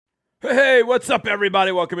Hey, what's up,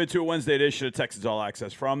 everybody? Welcome into a Wednesday edition of Texans All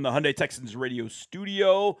Access from the Hyundai Texans Radio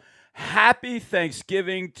Studio. Happy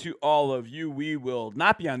Thanksgiving to all of you. We will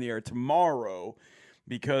not be on the air tomorrow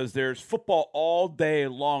because there's football all day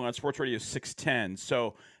long on Sports Radio 610.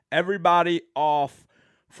 So everybody off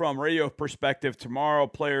from radio perspective tomorrow.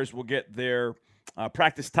 Players will get their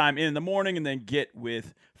practice time in the morning and then get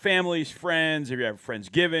with families, friends. If you have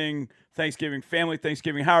Friendsgiving, Thanksgiving, family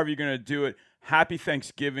Thanksgiving, however you're going to do it. Happy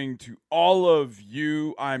Thanksgiving to all of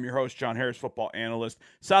you. I'm your host, John Harris, football analyst,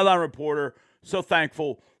 sideline reporter. So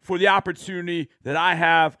thankful for the opportunity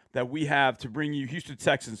that we have to bring you Houston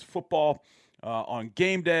Texans football on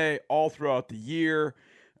game day all throughout the year.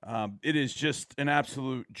 It is just an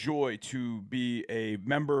absolute joy to be a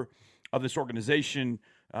member of this organization,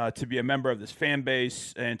 to be a member of this fan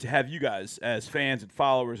base, and to have you guys as fans and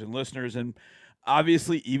followers and listeners, and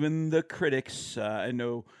obviously even the critics. I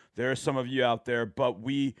know there are some of you out there, but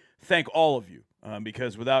we thank all of you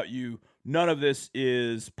because without you, none of this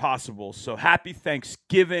is possible. So happy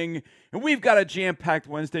Thanksgiving. And we've got a jam-packed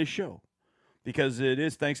Wednesday show because it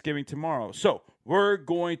is Thanksgiving tomorrow. So we're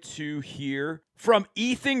going to hear from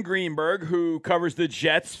Ethan Greenberg, who covers the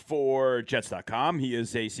Jets for Jets.com. He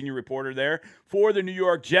is a senior reporter there for the New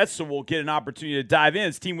York Jets, so we'll get an opportunity to dive in.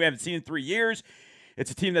 It's a team we haven't seen in 3 years. It's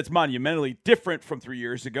a team that's monumentally different from 3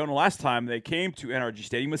 years ago. And the last time they came to NRG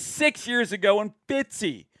Stadium was 6 years ago when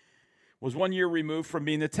Fitzy was 1 year removed from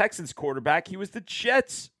being the Texans quarterback. He was the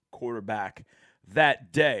Jets quarterback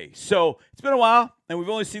that day. So it's been a while, and we've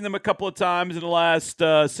only seen them a couple of times in the last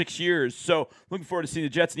 6 years. So looking forward to seeing the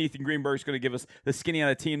Jets, and Ethan Greenberg is going to give us the skinny on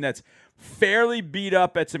a team that's fairly beat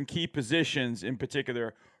up at some key positions, in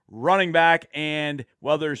particular running back, and,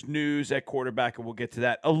 well, there's news at quarterback, and we'll get to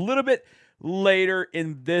that a little bit later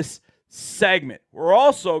in this segment. We're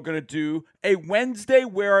also going to do a Wednesday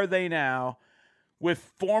Where Are They Now with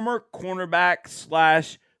former cornerback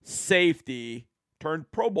 / safety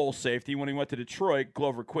turned Pro Bowl safety when he went to Detroit,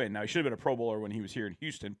 Glover Quinn. Now, he should have been a Pro Bowler when he was here in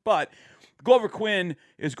Houston, but Glover Quinn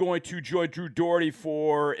is going to join Drew Doherty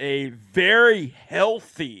for a very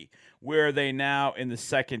healthy Where Are They Now in the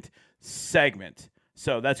second segment.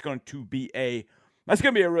 So that's going to be a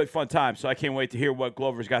really fun time, so I can't wait to hear what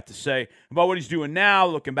Glover's got to say about what he's doing now,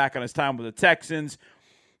 looking back on his time with the Texans.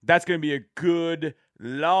 That's going to be a good,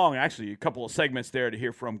 a couple of segments there to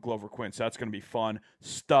hear from Glover Quinn, so that's going to be fun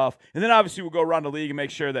stuff. And then obviously we'll go around the league and make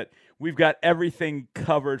sure that we've got everything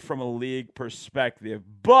covered from a league perspective.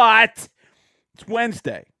 But it's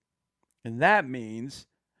Wednesday, and that means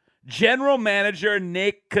General Manager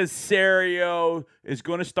Nick Caserio is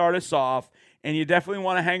going to start us off, and you definitely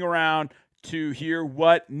want to hang around to hear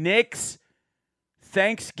what Nick's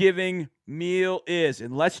Thanksgiving meal is.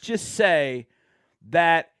 And let's just say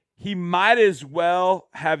that he might as well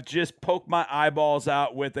have just poked my eyeballs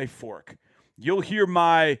out with a fork. You'll hear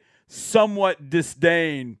my somewhat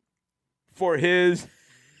disdain for his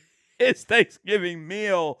Thanksgiving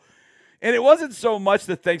meal. And it wasn't so much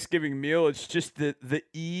the Thanksgiving meal, it's just the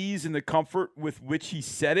ease and the comfort with which he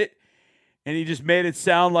said it. And he just made it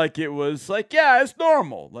sound like it was like, yeah, it's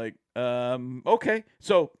normal. Like, okay.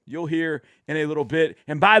 So you'll hear in a little bit.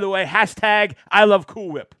 And by the way, hashtag I love Cool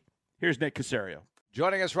Whip. Here's Nick Caserio.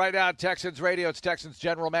 Joining us right now on Texans Radio, it's Texans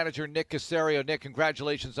General Manager Nick Caserio. Nick,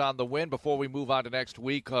 congratulations on the win. Before we move on to next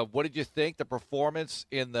week, what did you think? The performance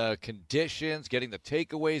in the conditions, getting the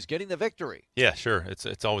takeaways, getting the victory? Yeah, sure.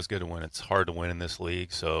 It's always good to win. It's hard to win in this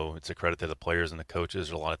league, so it's a credit to the players and the coaches.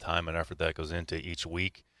 There's a lot of time and effort that goes into each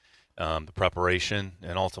week. The preparation,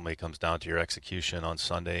 and ultimately comes down to your execution on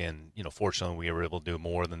Sunday. And, fortunately, we were able to do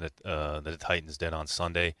more than the Titans did on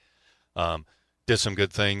Sunday. Did some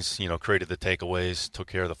good things, created the takeaways, took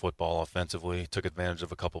care of the football offensively, took advantage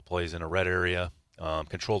of a couple plays in a red area,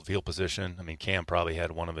 controlled field position. I mean, Cam probably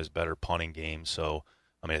had one of his better punting games. So,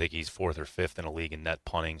 I think he's 4th or 5th in the league in net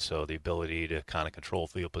punting. So the ability to kind of control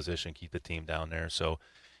field position, keep the team down there. So,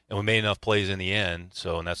 and we made enough plays in the end,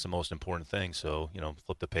 and that's the most important thing. So,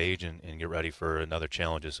 flip the page and get ready for another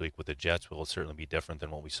challenge this week with the Jets. Will certainly be different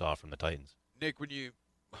than what we saw from the Titans. Nick, when you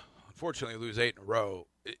unfortunately lose 8 in a row,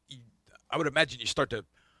 I would imagine you start to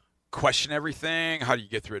question everything. How do you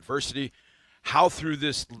get through adversity? How through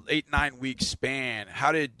this 8-9 week span,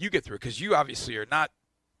 how did you get through it? Because you obviously are not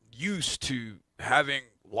used to having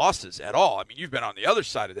losses at all. I mean, you've been on the other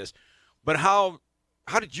side of this. But how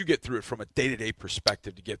did you get through it from a day-to-day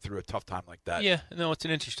perspective to get through a tough time like that? Yeah, no, it's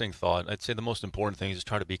an interesting thought. I'd say the most important thing is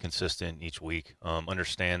try to be consistent each week.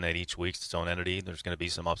 Understand that each week's its own entity. There's going to be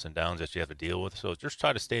some ups and downs that you have to deal with. So just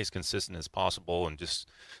try to stay as consistent as possible and just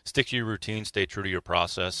stick to your routine, stay true to your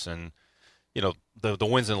process. And, the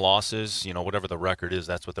wins and losses, whatever the record is,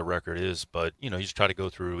 that's what the record is. But, you just try to go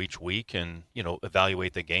through each week and,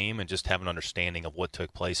 evaluate the game and just have an understanding of what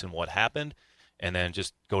took place and what happened. And then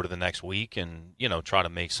just go to the next week and, try to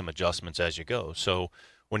make some adjustments as you go. So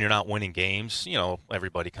when you're not winning games,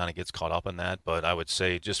 everybody kind of gets caught up in that. But I would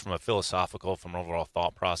say just from a philosophical, from an overall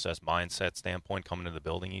thought process, mindset standpoint, coming to the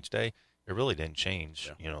building each day, it really didn't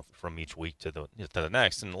change, from each week to the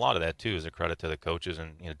next. And a lot of that, too, is a credit to the coaches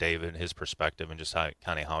and, David and his perspective and just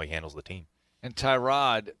how he handles the team. And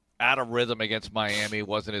Tyrod, out of rhythm against Miami,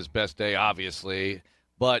 wasn't his best day, obviously.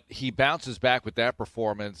 But he bounces back with that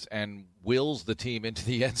performance and wills the team into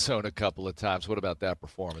the end zone a couple of times. What about that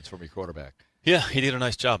performance from your quarterback? Yeah, he did a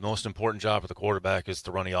nice job. The most important job for the quarterback is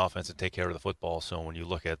to run the offense and take care of the football. So when you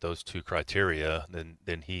look at those two criteria,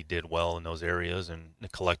 then he did well in those areas. And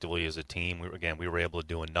collectively as a team, we were able to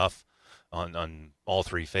do enough on all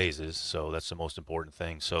three phases. So that's the most important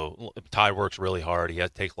thing. So Ty works really hard. He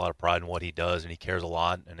has to take a lot of pride in what he does, and he cares a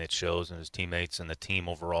lot, and it shows. And his teammates and the team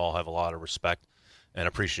overall have a lot of respect and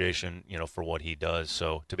appreciation, for what he does.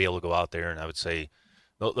 So to be able to go out there, and I would say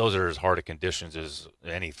those are as hard of conditions as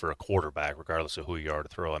any for a quarterback, regardless of who you are to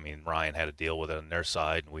throw. I mean, Ryan had to deal with it on their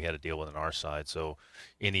side, and we had to deal with it on our side. So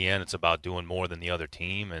in the end, it's about doing more than the other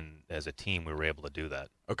team, and as a team, we were able to do that.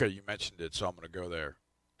 Okay, you mentioned it, so I'm going to go there.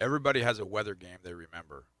 Everybody has a weather game they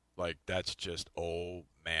remember. Like, that's just, oh,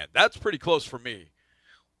 man. That's pretty close for me.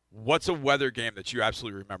 What's a weather game that you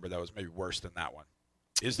absolutely remember that was maybe worse than that one?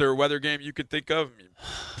 Is there a weather game you could think of? You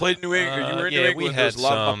played in New England. You were in New England. There's a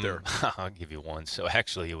lot up there. I'll give you one. So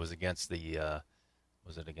actually, it was against the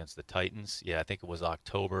was it against the Titans? Yeah, I think it was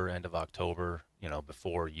end of October.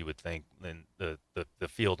 Before you would think, then the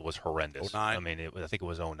field was horrendous. 09? I mean, I think it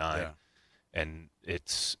was 09, yeah. And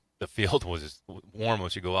the field was warm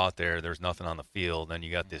once you go out there. There's nothing on the field. Then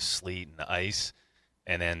you got this sleet and ice.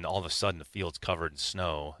 And then all of a sudden the field's covered in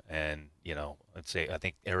snow. And, I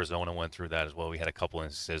think Arizona went through that as well. We had a couple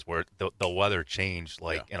instances where the weather changed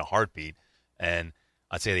in a heartbeat. And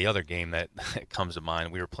I'd say the other game that comes to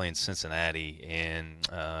mind, we were playing Cincinnati in,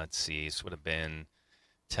 this would have been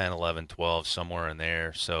 10, 11, 12, somewhere in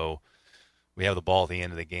there. So we have the ball at the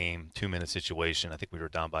end of the game, 2-minute situation. I think we were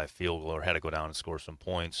down by a field goal or had to go down and score some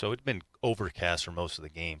points. So it'd been overcast for most of the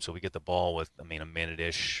game. So we get the ball with, a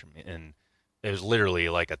minute-ish, and it was literally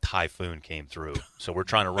like a typhoon came through. So we're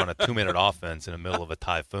trying to run a 2-minute offense in the middle of a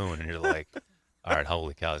typhoon, and you're like, all right,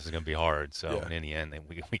 holy cow, this is going to be hard. So and in the end,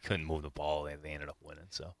 we couldn't move the ball. They ended up winning.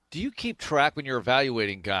 So do you keep track when you're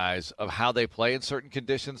evaluating guys of how they play in certain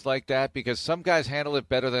conditions like that? Because some guys handle it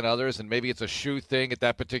better than others, and maybe it's a shoe thing at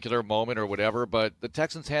that particular moment or whatever, but the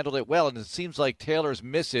Texans handled it well, and it seems like Taylor's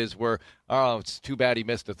misses were, oh, it's too bad he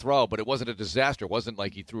missed a throw, but it wasn't a disaster. It wasn't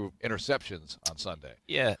like he threw interceptions on Sunday.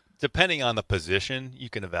 Yeah. Depending on the position, you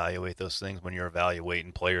can evaluate those things when you're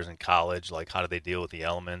evaluating players in college. Like, how do they deal with the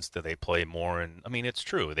elements? Do they play more in – it's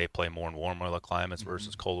true. They play more in warm weather climates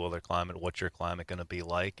versus cold weather climate. What's your climate going to be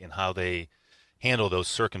like? And how they handle those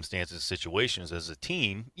circumstances, situations as a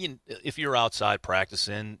team. If you're outside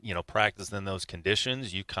practicing, practicing those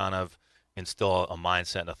conditions, you kind of instill a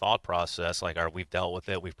mindset and a thought process like, all right, we've dealt with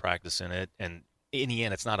it, we've practiced in it. And in the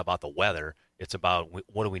end, it's not about the weather. It's about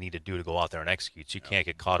what do we need to do to go out there and execute. So you can't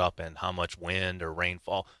get caught up in how much wind or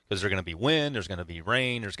rainfall, because there's going to be wind, there's going to be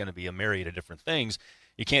rain, there's going to be a myriad of different things.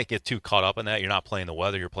 You can't get too caught up in that. You're not playing the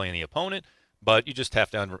weather, you're playing the opponent, but you just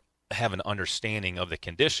have to have an understanding of the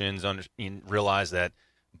conditions and realize that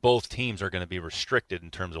both teams are going to be restricted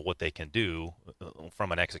in terms of what they can do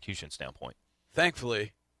from an execution standpoint.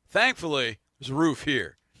 Thankfully, there's a roof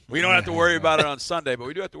here. We don't have to worry about it on Sunday, but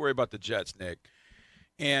we do have to worry about the Jets, Nick.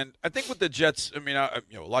 And I think with the Jets,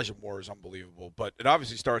 Elijah Moore is unbelievable, but it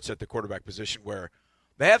obviously starts at the quarterback position where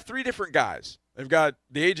they have three different guys. They've got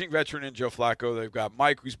the aging veteran in Joe Flacco. They've got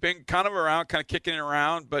Mike, who's been kind of around, kind of kicking it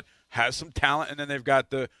around, but has some talent. And then they've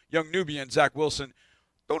got the young Nubian, Zach Wilson.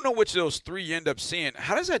 Don't know which of those three you end up seeing.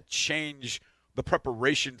 How does that change the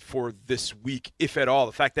preparation for this week, if at all?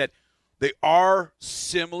 The fact that they are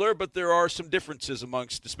similar, but there are some differences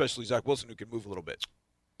amongst, especially Zach Wilson, who can move a little bit.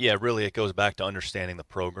 Yeah, really, it goes back to understanding the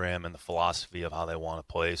program and the philosophy of how they want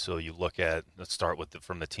to play. So you look at, let's start with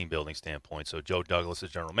from the team building standpoint. So Joe Douglas is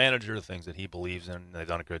general manager, the things that he believes in. They've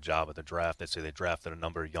done a good job at the draft. They say they drafted a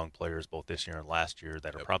number of young players both this year and last year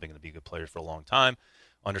that are probably going to be good players for a long time.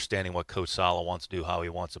 Understanding what Coach Saleh wants to do, how he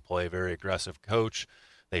wants to play, very aggressive coach.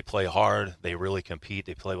 They play hard. They really compete.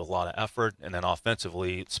 They play with a lot of effort. And then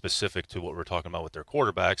offensively, specific to what we're talking about with their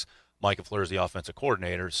quarterbacks, Mike LaFleur is the offensive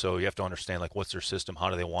coordinator, so you have to understand like what's their system, how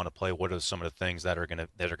do they want to play, what are some of the things that are going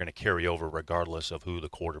to carry over regardless of who the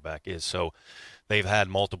quarterback is. So they've had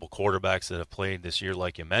multiple quarterbacks that have played this year,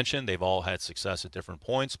 like you mentioned. They've all had success at different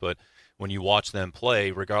points, but when you watch them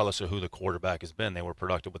play, regardless of who the quarterback has been, they were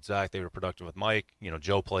productive with Zach, they were productive with Mike.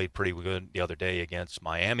 Joe played pretty good the other day against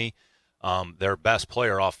Miami. Their best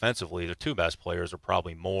player offensively, their two best players are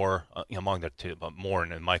probably more among the two, but more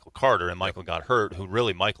than Michael Carter, and Michael got hurt.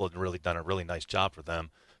 Michael had really done a really nice job for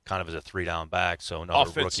them, kind of as a 3-down back. So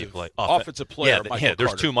another rookie play, offensive player.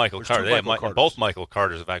 There's two Michael Carter. Both Michael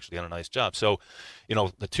Carters have actually done a nice job. So,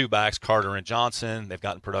 the two backs, Carter and Johnson, they've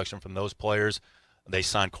gotten production from those players. They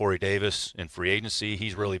signed Corey Davis in free agency.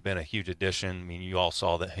 He's really been a huge addition. I mean, you all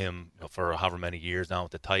saw him for however many years now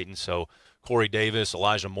with the Titans. So Corey Davis,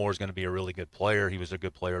 Elijah Moore is going to be a really good player. He was a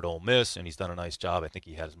good player at Ole Miss, and he's done a nice job. I think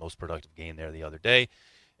he had his most productive game there the other day,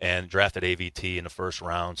 and drafted AVT in the first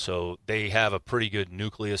round. So they have a pretty good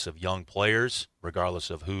nucleus of young players,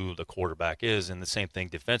 regardless of who the quarterback is, and the same thing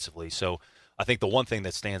defensively. So I think the one thing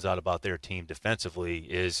that stands out about their team defensively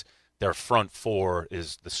is their front four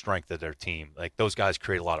is the strength of their team. Like, those guys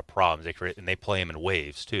create a lot of problems. They play them in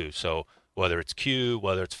waves too. So whether it's Q,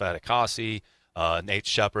 whether it's Fatukasi, Nate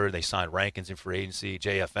Shepard, they signed Rankins in free agency,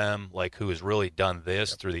 JFM, who has really done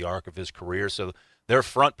this through the arc of his career. So their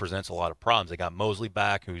front presents a lot of problems. They got Mosley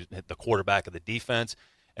back, who's the quarterback of the defense,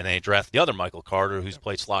 and they draft the other Michael Carter, who's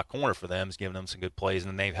played slot corner for them, has given them some good plays.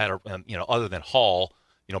 And they've had, other than Hall,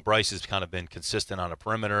 Bryce has kind of been consistent on the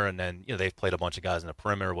perimeter, and then they've played a bunch of guys in the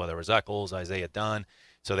perimeter, whether it was Eccles, Isaiah Dunn.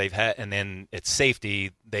 So they've had, and then at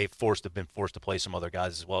safety, they've been forced to play some other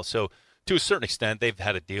guys as well. So to a certain extent, they've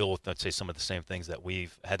had to deal with, let's say, some of the same things that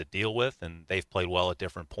we've had to deal with, and they've played well at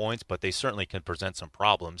different points, but they certainly can present some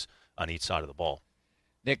problems on each side of the ball.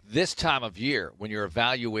 Nick, this time of year, when you're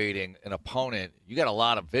evaluating an opponent, you got a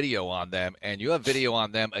lot of video on them, and you have video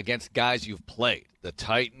on them against guys you've played. The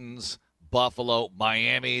Titans, Buffalo,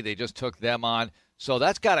 Miami, they just took them on. So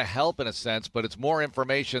that's got to help in a sense, but it's more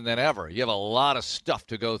information than ever. You have a lot of stuff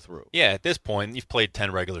to go through. Yeah, at this point, you've played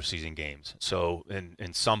 10 regular season games. So,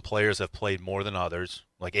 and some players have played more than others.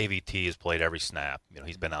 Like AVT has played every snap.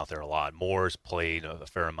 He's been out there a lot. Moore's played a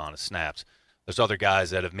fair amount of snaps. There's other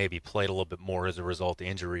guys that have maybe played a little bit more as a result of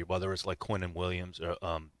injury, whether it's like Quinnen Williams, or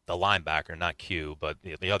the linebacker, not Q, but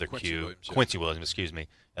the other Quincy Williams,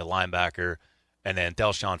 a linebacker. And then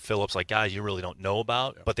Delshon Phillips, guys you really don't know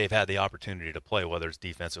about, but they've had the opportunity to play, whether it's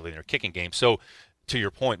defensively in their kicking game. So to your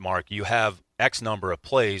point, Mark, you have X number of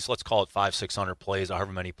plays, let's call it 500-600 plays,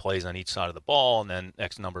 however many plays on each side of the ball, and then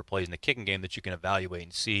X number of plays in the kicking game that you can evaluate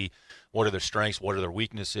and see what are their strengths, what are their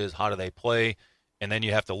weaknesses, how do they play. And then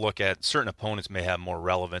you have to look at certain opponents may have more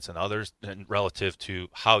relevance than others relative to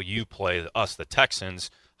how you play us, the Texans,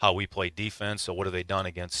 how we play defense. So what have they done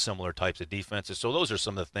against similar types of defenses? So those are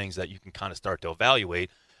some of the things that you can kind of start to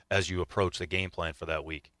evaluate as you approach the game plan for that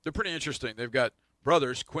week. They're pretty interesting. They've got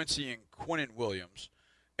brothers, Quincy and Quinnen Williams.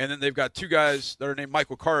 And then they've got two guys that are named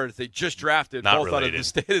Michael Carter that they just drafted, not both related. out of the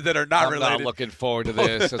state that are not related. I'm not looking forward to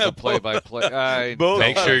this as a play-by-play.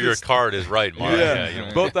 Make sure your card is right, Mark. Yeah,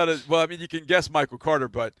 both out of. Well, I mean, you can guess Michael Carter,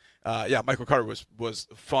 but Michael Carter was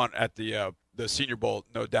fun at the Senior Bowl,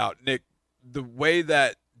 no doubt. Nick, the way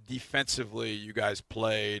that defensively you guys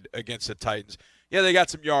played against the Titans, they got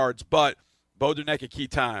some yards, but Bo Dernek at key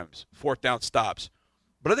times, fourth down stops.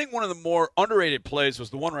 But I think one of the more underrated plays was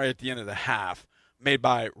the one right at the end of the half, made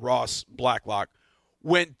by Ross Blacklock.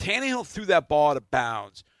 When Tannehill threw that ball out of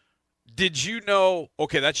bounds, did you know,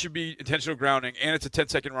 okay, that should be intentional grounding, and it's a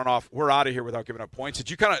 10-second runoff, we're out of here without giving up points?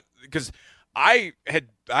 Did you kind of – because I had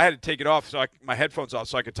to take it off, my headphones off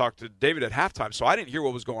so I could talk to David at halftime, so I didn't hear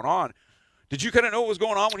what was going on. Did you kind of know what was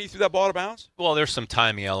going on when he threw that ball out of bounds? Well, there's some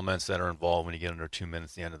timing elements that are involved when you get under 2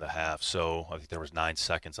 minutes at the end of the half. So I think there was 9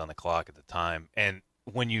 seconds on the clock at the time. And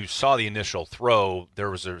when you saw the initial throw, there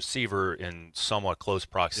was a receiver in somewhat close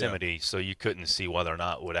proximity, so you couldn't see whether or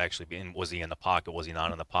not it would actually be in. Was he in the pocket? Was he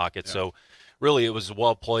not in the pocket? Yeah. So really it was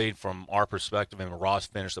well played from our perspective. And Ross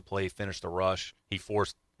finished the play, finished the rush. He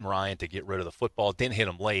forced Ryan to get rid of the football. Didn't hit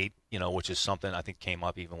him late, which is something I think came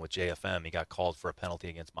up even with JFM. He got called for a penalty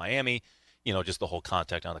against Miami. Just the whole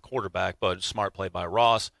contact on the quarterback, but smart play by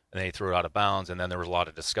Ross, and then he threw it out of bounds, and then there was a lot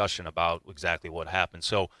of discussion about exactly what happened.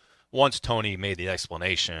 So once Tony made the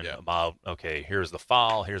explanation about, okay, here's the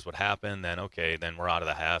foul, here's what happened, then we're out of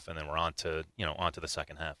the half, and then we're on to the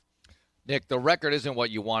second half. Nick, the record isn't what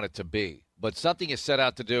you want it to be, but something you set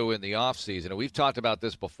out to do in the offseason, and we've talked about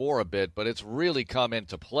this before a bit, but it's really come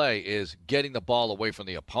into play, is getting the ball away from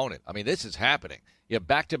the opponent. I mean, this is happening. You have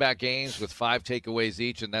back-to-back games with 5 takeaways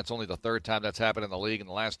each, and that's only the third time that's happened in the league in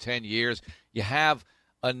the last 10 years. You have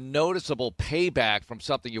a noticeable payback from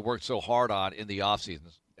something you worked so hard on in the offseason.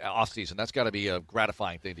 That's got to be a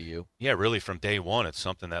gratifying thing to you. Yeah, really from day one, it's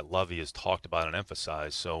something that Lovey has talked about and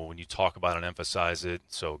emphasized. So when you talk about and emphasize it,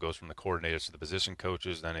 so it goes from the coordinators to the position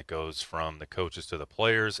coaches, then it goes from the coaches to the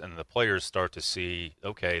players, and the players start to see,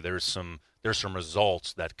 okay, there's some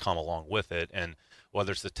results that come along with it. And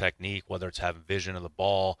whether it's the technique, whether it's having vision of the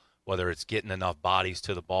ball, whether it's getting enough bodies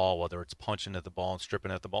to the ball, whether it's punching at the ball and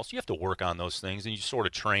stripping at the ball. So you have to work on those things, and you sort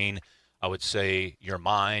of train, I would say, your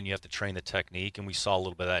mind. You have to train the technique, and we saw a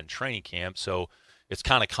little bit of that in training camp. So it's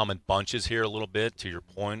kind of come in bunches here a little bit, to your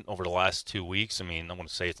point, over the last 2 weeks. I mean, I want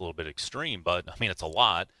to say it's a little bit extreme, but, I mean, it's a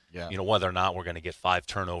lot. Yeah. You know, whether or not we're going to get 5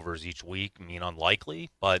 turnovers each week, I mean,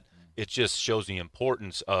 unlikely. But it just shows the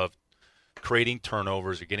importance of creating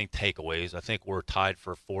turnovers or getting takeaways. I think we're tied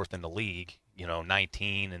for 4th in the league,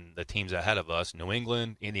 19, and the teams ahead of us, New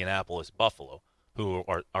England, Indianapolis, Buffalo, who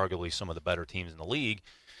are arguably some of the better teams in the league.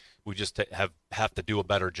 We just have to do a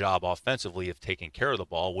better job offensively of taking care of the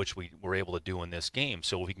ball, which we were able to do in this game.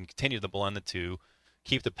 So if we can continue to blend the two,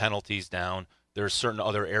 keep the penalties down, there's certain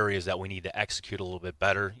other areas that we need to execute a little bit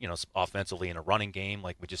better, offensively in a running game.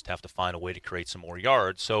 Like, we just have to find a way to create some more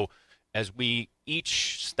yards. So as we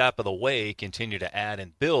each step of the way continue to add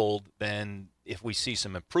and build, then if we see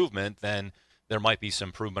some improvement, then there might be some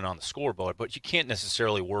improvement on the scoreboard, but you can't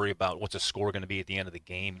necessarily worry about what's the score going to be at the end of the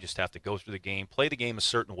game. You just have to go through the game, play the game a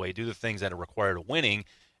certain way, do the things that are required of winning,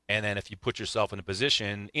 and then if you put yourself in a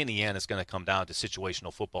position, in the end, it's going to come down to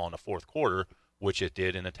situational football in the fourth quarter, which it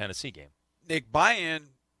did in the Tennessee game. Nick,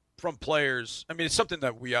 buy-in from players, I mean, it's something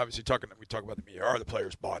that we obviously talk about the media. Are the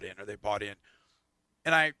players bought in? Are they bought in?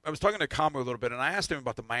 And I was talking to Kamu a little bit, and I asked him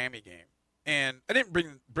about the Miami game, and I didn't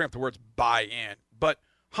bring up the words buy-in, but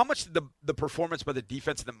how much did the performance by the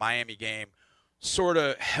defense in the Miami game sort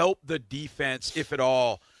of help the defense, if at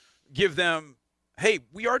all, give them, hey,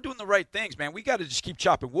 we are doing the right things, man. We got to just keep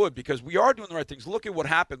chopping wood because we are doing the right things. Look at what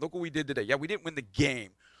happened. Look what we did today. Yeah, we didn't win the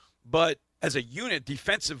game, but as a unit,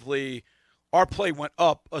 defensively, our play went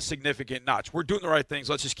up a significant notch. We're doing the right things.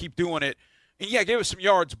 Let's just keep doing it. And, yeah, gave us some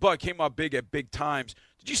yards, but came up big at big times.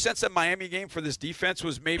 Did you sense that Miami game for this defense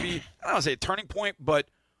was maybe, I don't want to say a turning point, but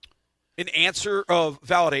an answer of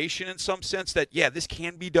validation in some sense that, yeah, this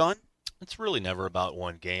can be done? It's really never about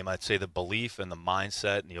one game. I'd say the belief and the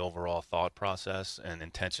mindset and the overall thought process and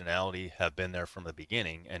intentionality have been there from the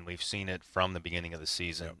beginning, and we've seen it from the beginning of the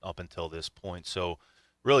season up until this point. So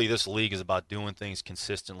really this league is about doing things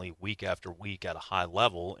consistently week after week at a high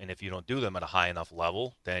level, and if you don't do them at a high enough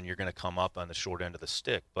level, then you're going to come up on the short end of the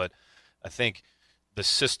stick. But I think the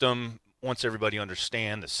system, once everybody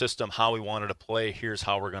understand the system, how we wanted to play, here's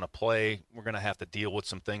how we're going to play. We're going to have to deal with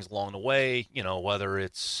some things along the way, whether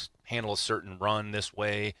it's handle a certain run this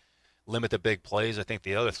way, limit the big plays. I think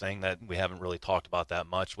the other thing that we haven't really talked about that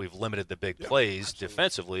much, we've limited the big plays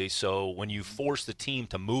defensively. So when you force the team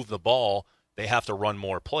to move the ball, they have to run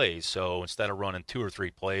more plays. So instead of running 2 or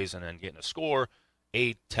 3 plays and then getting a score,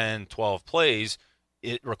 8, 10, 12 plays,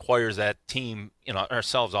 it requires that team,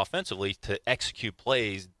 ourselves offensively, to execute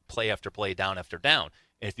plays, play after play, down after down.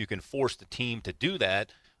 And if you can force the team to do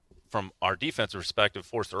that, from our defensive perspective,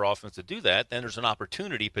 force their offense to do that, then there's an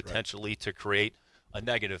opportunity potentially to create a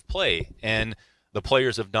negative play. And the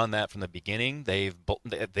players have done that from the beginning. They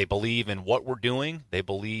believe in what we're doing. They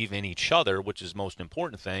believe in each other, which is the most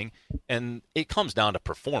important thing. And it comes down to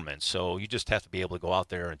performance. So you just have to be able to go out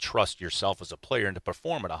there and trust yourself as a player and to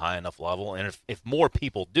perform at a high enough level. And if more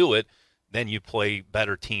people do it, then you play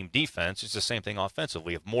better team defense. It's the same thing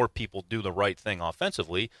offensively. If more people do the right thing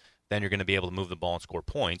offensively, then you're going to be able to move the ball and score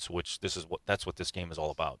points, which that's what this game is all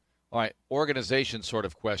about. All right, organization sort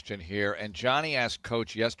of question here. And Johnny asked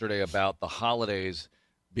Coach yesterday about the holidays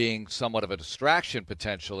being somewhat of a distraction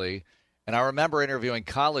potentially. And I remember interviewing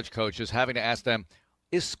college coaches having to ask them,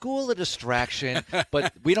 is school a distraction?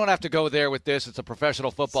 But we don't have to go there with this. It's a professional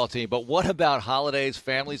football team. But what about holidays,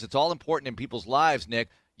 families? It's all important in people's lives, Nick.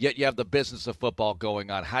 Yet you have the business of football going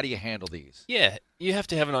on. How do you handle these? Yeah, you have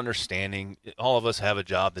to have an understanding. All of us have a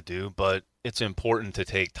job to do, but it's important to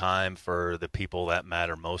take time for the people that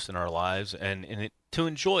matter most in our lives and to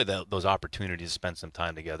enjoy those opportunities to spend some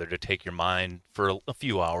time together, to take your mind for a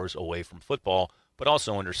few hours away from football, but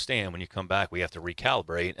also understand when you come back we have to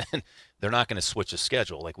recalibrate, and they're not going to switch a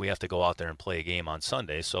schedule. Like, we have to go out there and play a game on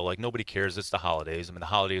Sunday. So, like, nobody cares. It's the holidays. I mean, the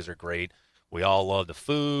holidays are great. We all love the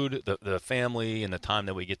food, the family, and the time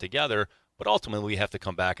that we get together. But ultimately, we have to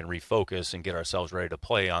come back and refocus and get ourselves ready to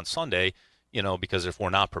play on Sunday, because if we're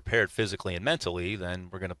not prepared physically and mentally, then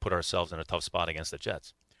we're going to put ourselves in a tough spot against the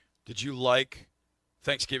Jets. Did you like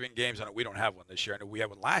Thanksgiving games? I know we don't have one this year. I know we had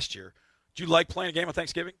one last year. Did you like playing a game on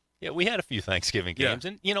Thanksgiving? Yeah, we had a few Thanksgiving Yeah. games,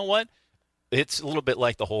 and you know what? It's a little bit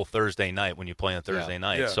like the whole Thursday night when you play on Thursday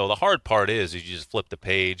night. Yeah. So the hard part is you just flip the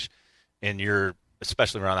page, and you're,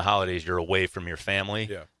 especially around the holidays, you're away from your family.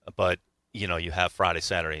 Yeah. But you have Friday,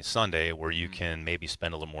 Saturday, and Sunday where you can maybe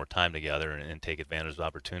spend a little more time together and take advantage of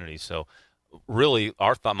opportunities. So really,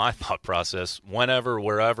 my thought process, whenever,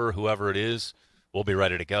 wherever, whoever it is, we'll be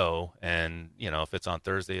ready to go. And if it's on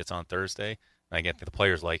Thursday, it's on Thursday. I get the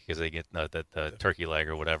players because they get the turkey leg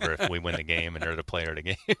or whatever if we win the game and they're the player of the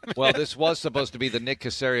game. Well, this was supposed to be the Nick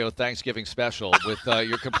Caserio Thanksgiving special with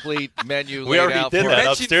your complete menu We laid already out. did for that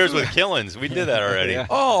us. upstairs with Killens. We did that already. Yeah.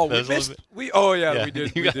 Oh, That we was a little missed. bit- We Yeah.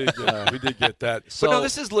 did. We did get that. So- but no,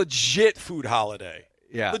 this is legit food holiday.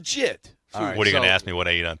 Yeah. Legit. All right, What are you going to so- ask me what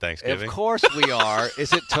I eat on Thanksgiving? Of course we are.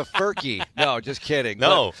 Is it tofurkey? No, just kidding.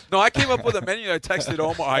 No. No, I came up with a menu. I texted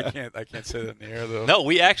Omar. I can't say that in the air though. No,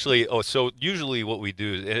 we actually. So usually what we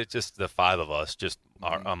do, it's just the five of us, just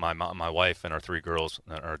my wife and our three girls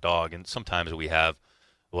and our dog, and sometimes we have,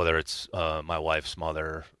 whether it's my wife's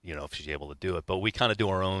mother, if she's able to do it, but we kind of do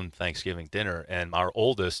our own Thanksgiving dinner, and our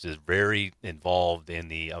oldest is very involved in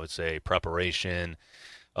the, I would say, preparation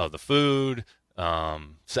of the food,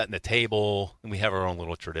 setting the table, and we have our own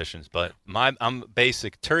little traditions. But I'm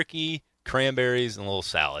basic turkey, cranberries, and a little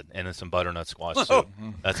salad, and then some butternut squash soup.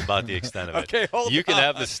 That's about the extent of it. Okay, hold You can on.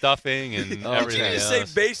 have the stuffing and Okay. everything Did you else.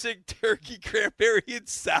 say basic turkey, cranberry, and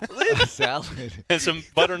salad? Salad. And some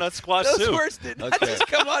butternut squash Those soup. words did not Okay. just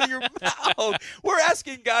come out of your mouth. We're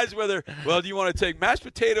asking guys whether, do you want to take mashed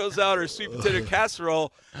potatoes out or sweet potato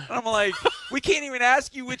casserole? And I'm like, we can't even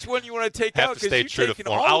ask you which one you want to take Have out to because stay you're true to taking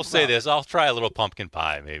form. all I'll of say them. this. I'll try a little pumpkin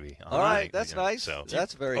pie, maybe. All right, that's nice. So.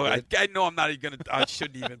 That's very Oh, good. I know I'm not even going to, I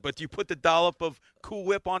shouldn't even, but do you put the dollop of Cool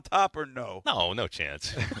Whip on top or no? No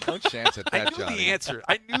chance. No chance at I that, knew Johnny. the answer.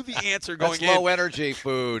 I knew the answer going That's in. low energy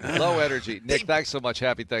food. Low energy. Nick, thanks so much.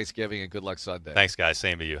 Happy Thanksgiving and good luck Sunday. Thanks, guys.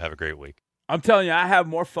 Same to you. Have a great week. I'm telling you, I have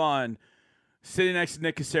more fun sitting next to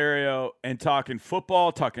Nick Caserio and talking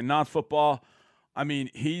football, talking non-football. I mean,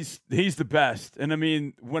 he's the best. And I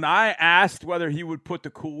mean, when I asked whether he would put the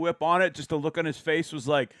Cool Whip on it, just the look on his face was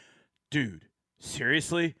like, dude,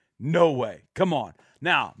 seriously? No way. Come on.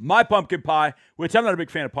 Now, my pumpkin pie, which I'm not a big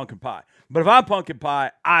fan of pumpkin pie, but if I'm pumpkin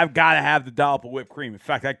pie, I've got to have the dollop of whipped cream. In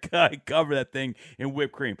fact, I cover that thing in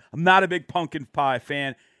whipped cream. I'm not a big pumpkin pie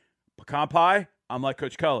fan. Pecan pie, I'm like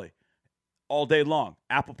Coach Cully. All day long.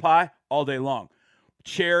 Apple pie, all day long.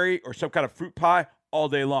 Cherry or some kind of fruit pie, all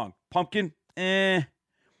day long. Pumpkin,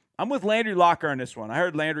 I'm with Landry Locker on this one. I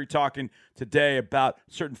heard Landry talking today about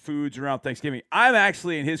certain foods around Thanksgiving. I'm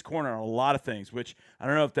actually in his corner on a lot of things, which I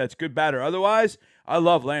don't know if that's good, bad, or otherwise. I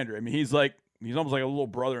love Landry. I mean, he's almost like a little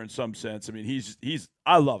brother in some sense. I mean,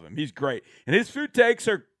 I love him. He's great. And his food takes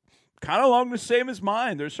are kind of along the same as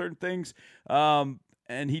mine. There's certain things, and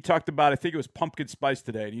he talked about, I think it was pumpkin spice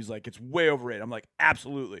today, and he's like, it's way overrated. I'm like,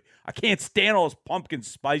 absolutely. I can't stand all this pumpkin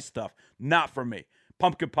spice stuff. Not for me.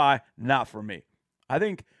 Pumpkin pie, not for me. I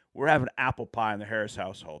think we're having apple pie in the Harris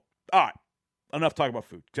household. All right, enough talk about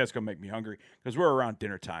food, because that's going to make me hungry, because we're around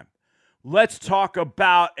dinner time. Let's talk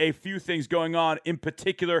about a few things going on, in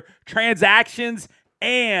particular, transactions,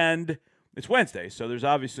 and it's Wednesday, so there's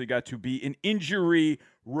obviously got to be an injury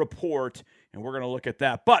report, and we're going to look at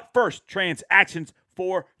that. But first, transactions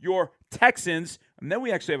for your Texans, and then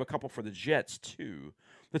we actually have a couple for the Jets, too.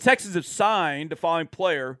 The Texans have signed the following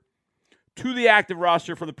player to the active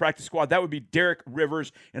roster for the practice squad. That would be Derek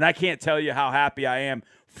Rivers, and I can't tell you how happy I am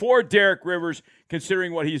for Derek Rivers,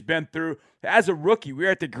 considering what he's been through. As a rookie, we were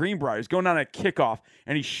at the Greenbrier. He's going on a kickoff,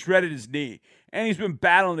 and he shredded his knee, and he's been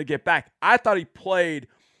battling to get back. I thought he played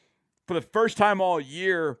for the first time all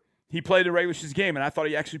year. He played a regular season game, and I thought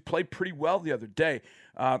he actually played pretty well the other day.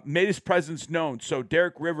 Made his presence known. So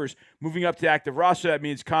Derek Rivers moving up to the active roster. That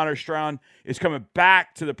means Connor Stroud is coming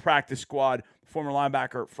back to the practice squad, former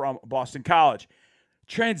linebacker from Boston College.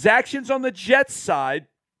 Transactions on the Jets side,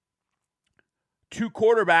 2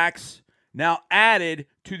 quarterbacks now added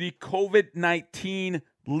to the COVID-19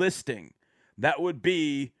 listing. That would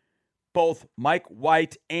be both Mike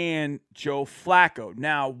White and Joe Flacco.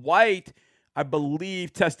 Now, White, I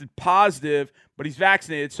believe, tested positive, but he's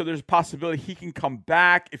vaccinated, so there's a possibility he can come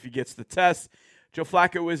back if he gets the test. Joe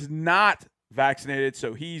Flacco is not vaccinated,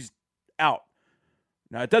 so he's out.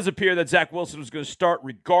 Now, it does appear that Zach Wilson was going to start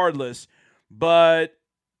regardless, but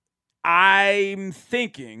I'm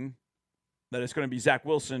thinking that it's going to be Zach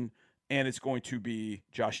Wilson and it's going to be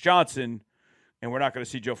Josh Johnson, and we're not going to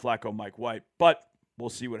see Joe Flacco, Mike White, but we'll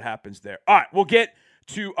see what happens there. All right, we'll get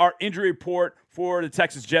to our injury report for the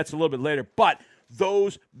Texas Jets a little bit later, but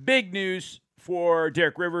those big news for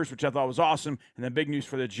Derek Rivers, which I thought was awesome, and then big news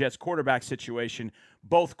for the Jets quarterback situation.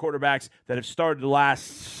 Both quarterbacks that have started the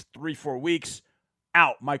last 3-4 weeks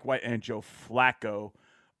out, Mike White and Joe Flacco,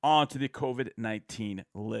 onto the COVID-19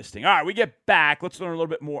 listing. All right, we get back. Let's learn a little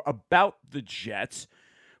bit more about the Jets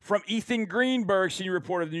from Ethan Greenberg, senior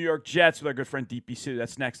reporter of the New York Jets, with our good friend DP Sidhu.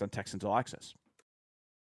 That's next on Texans All Access.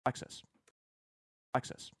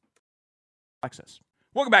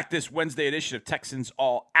 Welcome back to this Wednesday edition of Texans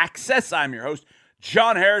All Access. I'm your host,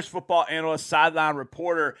 John Harris, football analyst, sideline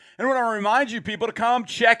reporter. And I want to remind you people to come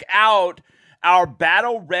check out our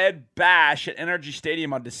Battle Red Bash at NRG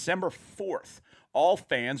Stadium on December 4th. All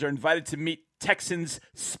fans are invited to meet Texans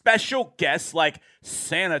special guests like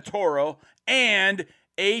Santa Toro and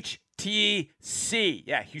HTC.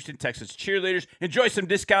 Yeah, Houston Texans cheerleaders. Enjoy some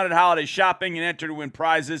discounted holiday shopping and enter to win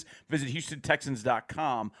prizes. Visit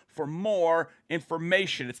HoustonTexans.com for more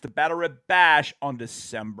information. It's the Battle Red Bash on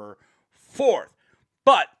December 4th.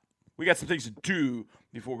 But we got some things to do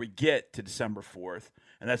before we get to December 4th,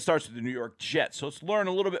 and that starts with the New York Jets. So let's learn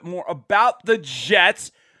a little bit more about the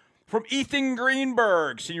Jets from Ethan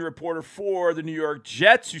Greenberg, senior reporter for the New York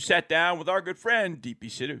Jets, who sat down with our good friend, DP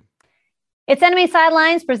Sidhu. It's Enemy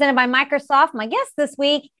Sidelines presented by Microsoft. My guest this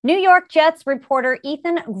week, New York Jets reporter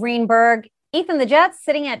Ethan Greenberg. Ethan, the Jets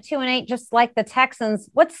sitting at 2-8, just like the Texans.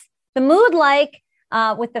 What's the mood like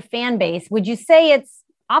with the fan base? Would you say it's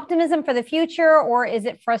optimism for the future, or is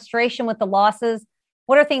it frustration with the losses?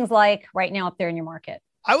 What are things like right now up there in your market?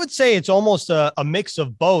 I would say it's almost a mix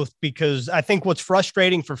of both, because I think what's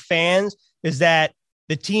frustrating for fans is that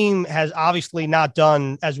the team has obviously not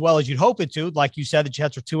done as well as you'd hope it to. Like you said, the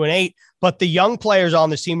Jets are 2-8, but the young players on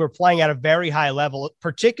the team are playing at a very high level,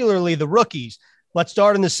 particularly the rookies. Let's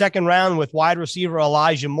start in the second round with wide receiver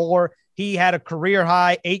Elijah Moore. He had a career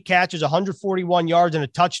high, 8 catches, 141 yards and a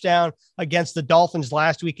touchdown against the Dolphins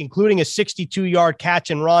last week, including a 62-yard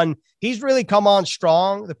catch and run. He's really come on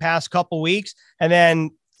strong the past couple weeks. And then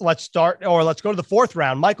let's go to the fourth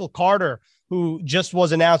round. Michael Carter, who just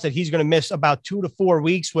was announced that he's going to miss about 2 to 4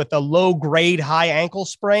 weeks with a low-grade high ankle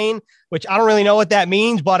sprain, which I don't really know what that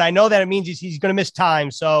means, but I know that it means he's going to miss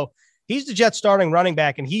time. So he's the Jets starting running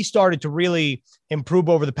back, and he started to really improve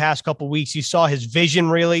over the past couple of weeks. You saw his vision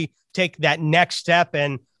really take that next step,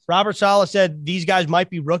 and Robert Saleh said these guys might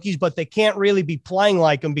be rookies, but they can't really be playing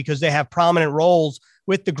like them because they have prominent roles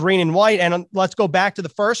with the green and white. And let's go back to the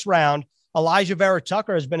first round. Elijah Vera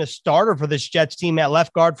Tucker has been a starter for this Jets team at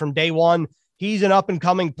left guard from day one. He's an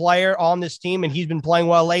up-and-coming player on this team, and he's been playing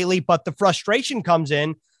well lately. But the frustration comes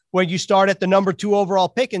in when you start at the number 2 overall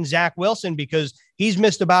pick in Zach Wilson, because he's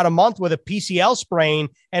missed about a month with a PCL sprain,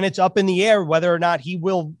 and it's up in the air whether or not he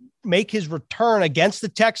will make his return against the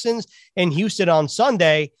Texans in Houston on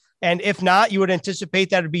Sunday. And if not, you would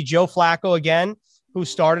anticipate that it'd be Joe Flacco again, who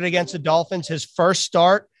started against the Dolphins, his first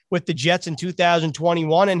start with the Jets in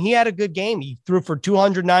 2021. And he had a good game. He threw for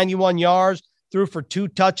 291 yards, threw for 2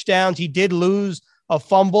 touchdowns. He did lose a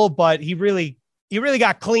fumble, but he really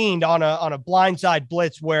got cleaned on a blindside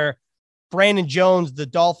blitz where Brandon Jones, the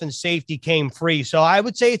Dolphins safety, came free. So I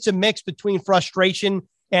would say it's a mix between frustration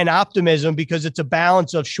and optimism, because it's a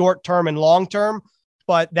balance of short-term and long-term.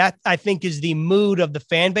 But that, I think, is the mood of the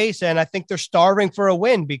fan base. And I think they're starving for a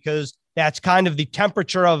win, because that's kind of the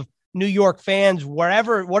temperature of New York fans,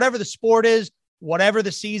 whatever the sport is, whatever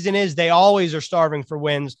the season is, they always are starving for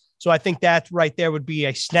wins. So I think that right there would be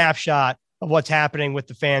a snapshot of what's happening with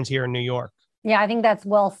the fans here in New York. Yeah, I think that's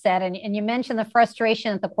well said. And you mentioned the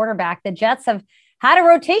frustration at the quarterback. The Jets have had a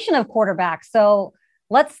rotation of quarterbacks. So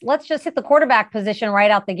let's just hit the quarterback position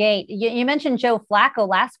right out the gate. You mentioned Joe Flacco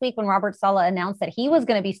last week when Robert Saleh announced that he was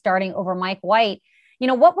going to be starting over Mike White. You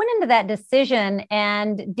know, what went into that decision,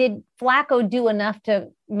 and did Flacco do enough to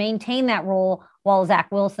maintain that role while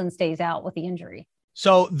Zach Wilson stays out with the injury?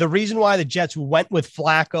 So the reason why the Jets went with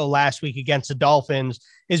Flacco last week against the Dolphins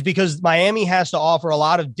is because Miami has to offer a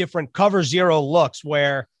lot of different cover zero looks,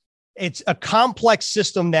 where it's a complex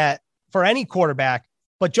system that for any quarterback.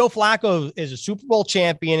 But Joe Flacco is a Super Bowl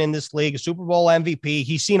champion in this league, a Super Bowl MVP.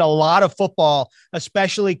 He's seen a lot of football,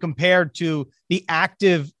 especially compared to the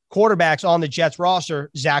active quarterbacks on the Jets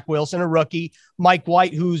roster. Zach Wilson, a rookie, Mike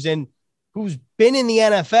White, who's been in the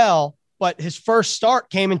NFL, but his first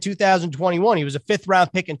start came in 2021. He was a 5th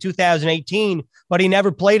round pick in 2018, but he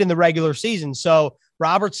never played in the regular season. So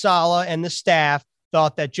Robert Saleh and the staff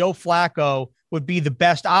thought that Joe Flacco would be the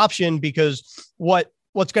best option, because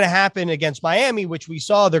what's going to happen against Miami, which we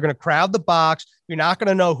saw, they're going to crowd the box. You're not going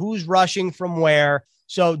to know who's rushing from where.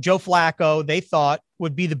 So Joe Flacco, they thought,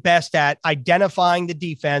 would be the best at identifying the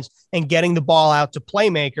defense and getting the ball out to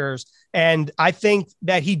playmakers. And I think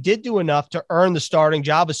that he did do enough to earn the starting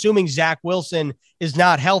job, assuming Zach Wilson is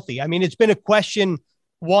not healthy. I mean, it's been a question,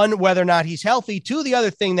 one, whether or not he's healthy. Two, the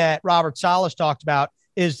other thing that Robert Saleh talked about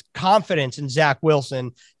is confidence in Zach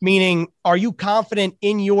Wilson, meaning, are you confident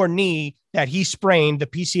in your knee that he sprained, the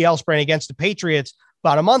PCL sprain against the Patriots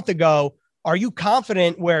about a month ago? Are you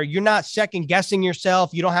confident where you're not second guessing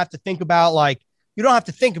yourself? You don't have to think about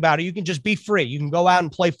it. You can just be free. You can go out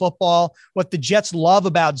and play football. What the Jets love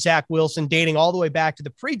about Zach Wilson, dating all the way back to the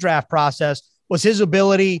pre-draft process, was his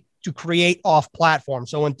ability to create off platform.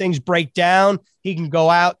 So when things break down, he can go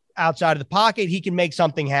outside of the pocket. He can make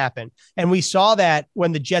something happen. And we saw that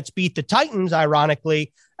when the Jets beat the Titans,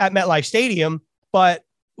 ironically, at MetLife Stadium. But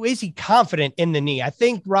is he confident in the knee? I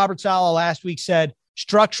think Robert Saleh last week said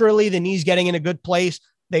structurally the knee's getting in a good place.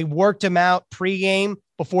 They worked him out pregame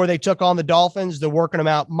before they took on the Dolphins. They're working him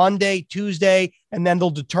out Monday, Tuesday, and then they'll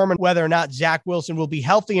determine whether or not Zach Wilson will be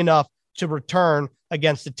healthy enough to return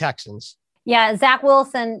against the Texans. Yeah, Zach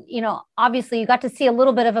Wilson, obviously you got to see a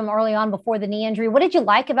little bit of him early on before the knee injury. What did you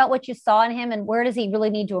like about what you saw in him, and where does he really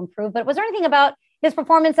need to improve? But was there anything about his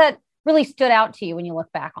performance that really stood out to you when you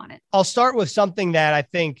look back on it? I'll start with something that I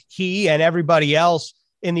think he and everybody else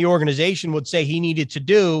in the organization would say he needed to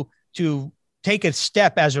do to take a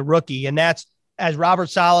step as a rookie. And that's, as Robert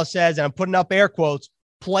Saleh says, and I'm putting up air quotes,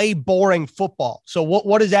 play boring football. So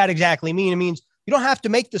what does that exactly mean? It means you don't have to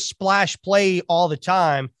make the splash play all the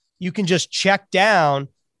time. You can just check down,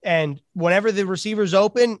 and whenever the receiver's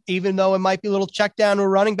open, even though it might be a little check down to a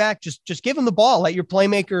running back, just give them the ball. Let your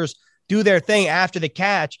playmakers do their thing after the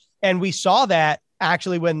catch. And we saw that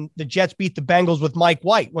actually when the Jets beat the Bengals with Mike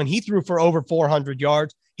White, when he threw for over 400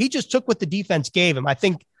 yards, he just took what the defense gave him. I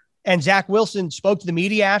think, and Zach Wilson spoke to the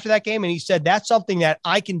media after that game, and he said, that's something that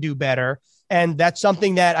I can do better. And that's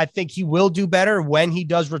something that I think he will do better when he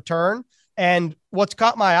does return. And what's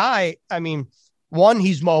caught my eye, I mean, one,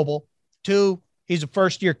 he's mobile. Two, he's a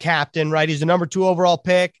first-year captain, right? He's the number 2 overall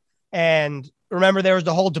pick. And remember, there was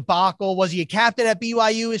the whole debacle. Was he a captain at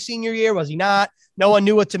BYU his senior year? Was he not? No one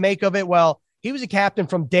knew what to make of it. Well, he was a captain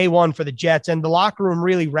from day one for the Jets, and the locker room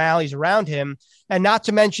really rallies around him. And not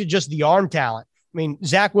to mention just the arm talent. I mean,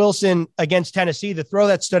 Zach Wilson against Tennessee, the throw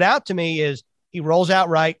that stood out to me is he rolls out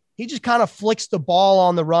right. He just kind of flicks the ball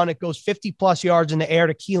on the run. It goes 50-plus yards in the air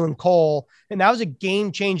to Keelan Cole. And that was a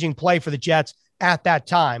game-changing play for the Jets at that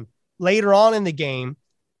time. Later on in the game,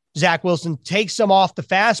 Zach Wilson takes him off the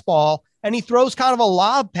fastball, and he throws kind of a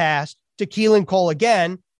lob pass to Keelan Cole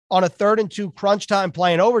again on a 3rd and 2 crunch time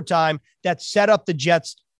play in overtime that set up the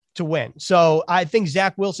Jets to win. So I think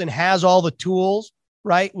Zach Wilson has all the tools,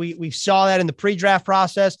 right? We saw that in the pre-draft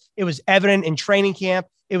process. It was evident in training camp.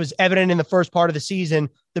 It was evident in the first part of the season.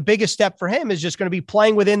 The biggest step for him is just going to be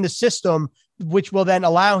playing within the system, which will then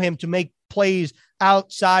allow him to make plays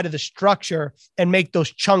outside of the structure and make those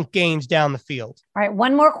chunk gains down the field. All right,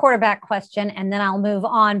 one more quarterback question, and then I'll move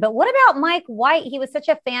on. But what about Mike White? He was such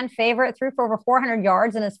a fan favorite, threw for over 400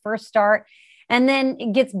 yards in his first start, and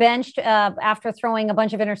then gets benched after throwing a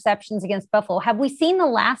bunch of interceptions against Buffalo. Have we seen the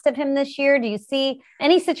last of him this year? Do you see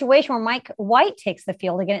any situation where Mike White takes the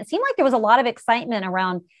field again? It seemed like there was a lot of excitement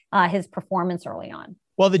around his performance early on.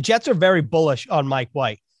 Well, the Jets are very bullish on Mike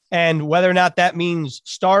White. And whether or not that means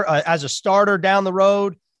start as a starter down the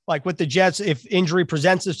road, like with the Jets, if injury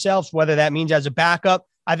presents itself, whether that means as a backup,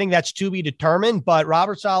 I think that's to be determined. But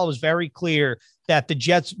Robert Saleh was very clear that the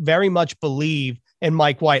Jets very much believe in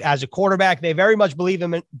Mike White as a quarterback. They very much believe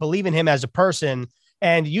in him as a person.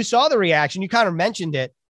 And you saw the reaction. You kind of mentioned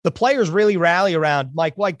it. The players really rally around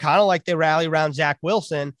Mike White, kind of like they rally around Zach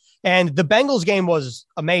Wilson. And the Bengals game was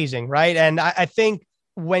amazing, right? And I think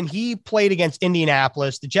when he played against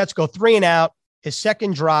Indianapolis, the Jets go 3 and out. His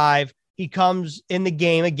second drive, he comes in the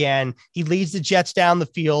game again. He leads the Jets down the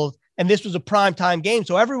field. And this was a primetime game.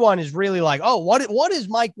 So everyone is really like, oh, what is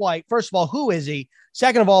Mike White? First of all, who is he?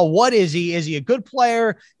 Second of all, what is he? Is he a good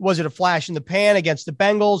player? Was it a flash in the pan against the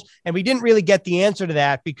Bengals? And we didn't really get the answer to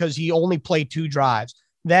that because he only played 2 drives.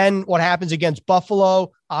 Then what happens against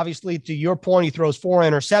Buffalo? Obviously, to your point, he throws 4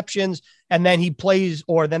 interceptions. And then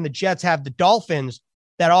then the Jets have the Dolphins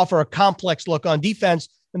that offer a complex look on defense.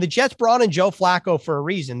 And the Jets brought in Joe Flacco for a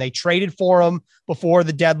reason. They traded for him before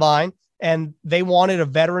the deadline, and they wanted a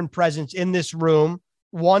veteran presence in this room,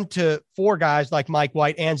 1 to 4 guys like Mike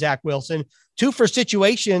White and Zach Wilson, 2 for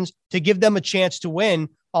situations to give them a chance to win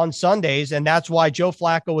on Sundays. And that's why Joe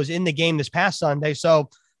Flacco was in the game this past Sunday.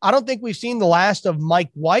 So I don't think we've seen the last of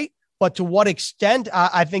Mike White, but to what extent,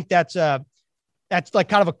 I think that's that's like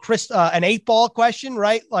kind of an 8-ball question,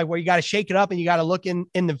 right? Like where you got to shake it up and you got to look in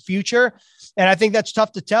the future. And I think that's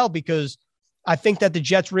tough to tell because I think that the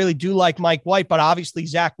Jets really do like Mike White, but obviously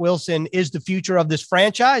Zach Wilson is the future of this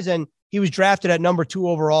franchise, and he was drafted at number 2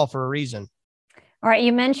 overall for a reason. All right.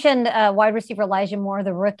 You mentioned wide receiver Elijah Moore,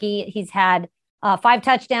 the rookie. He's had 5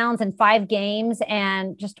 touchdowns in 5 games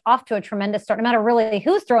and just off to a tremendous start, no matter really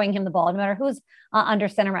who's throwing him the ball, no matter who's under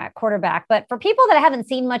center at quarterback. But for people that haven't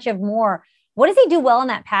seen much of Moore, what does he do well in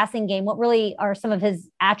that passing game? What really are some of his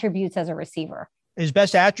attributes as a receiver? His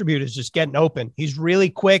best attribute is just getting open. He's really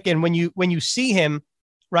quick. And when you see him,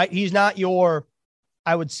 right, he's not your,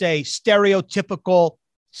 I would say, stereotypical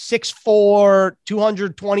 6'4",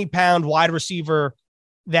 220-pound wide receiver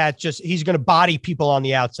that just he's going to body people on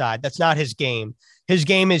the outside. That's not his game. His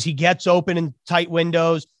game is he gets open in tight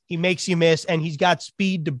windows. He makes you miss, and he's got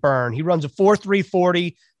speed to burn. He runs a 4.3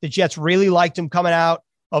 40. The Jets really liked him coming out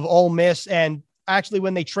of Ole Miss. And actually,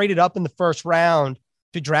 when they traded up in the first round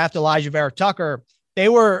to draft Elijah Vera Tucker, they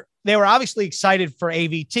were obviously excited for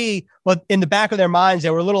AVT, but in the back of their minds, they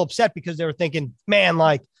were a little upset because they were thinking, man,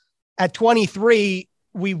 like at 23,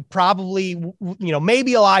 we probably,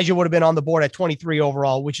 maybe Elijah would have been on the board at 23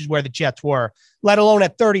 overall, which is where the Jets were, let alone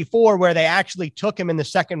at 34, where they actually took him in the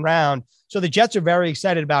second round. So the Jets are very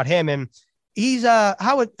excited about him. And he's,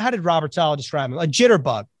 how did Robert Saleh describe him? A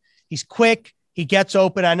jitterbug. He's quick. He gets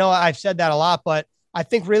open. I know I've said that a lot, but I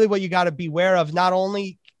think really what you got to be aware of, not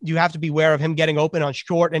only do you have to be aware of him getting open on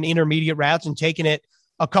short and intermediate routes and taking it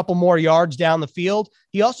a couple more yards down the field,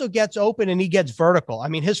 he also gets open and he gets vertical. I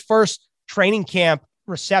mean, his first training camp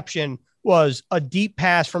reception was a deep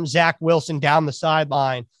pass from Zach Wilson down the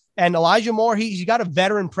sideline. And Elijah Moore, he's got a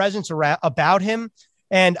veteran presence about him.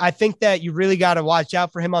 And I think that you really got to watch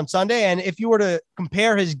out for him on Sunday. And if you were to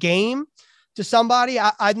compare his game to somebody,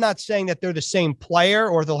 I'm not saying that they're the same player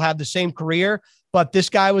or they'll have the same career, but this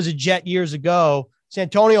guy was a Jet years ago.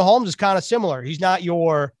 Santonio Holmes is kind of similar. He's not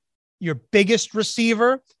your biggest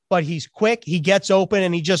receiver, but he's quick. He gets open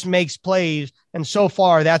and he just makes plays. And so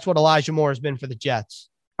far, that's what Elijah Moore has been for the Jets.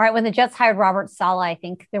 All right. When the Jets hired Robert Saleh, I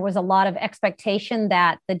think there was a lot of expectation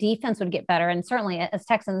that the defense would get better. And certainly as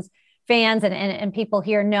Texans fans and people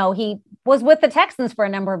here know, he was with the Texans for a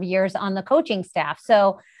number of years on the coaching staff.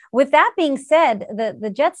 So with that being said, the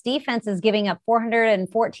Jets defense is giving up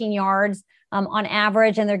 414 yards on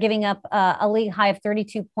average, and they're giving up a league high of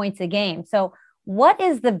 32 points a game. So what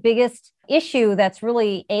is the biggest issue that's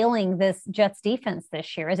really ailing this Jets defense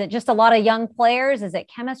this year? Is it just a lot of young players? Is it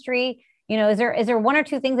chemistry? Is there one or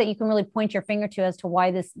two things that you can really point your finger to as to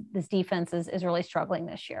why this defense is really struggling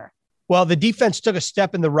this year? Well, the defense took a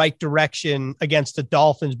step in the right direction against the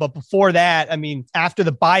Dolphins. But before that, I mean, after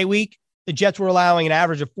the bye week, the Jets were allowing an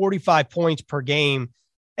average of 45 points per game.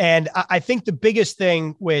 And I think the biggest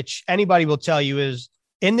thing, which anybody will tell you, is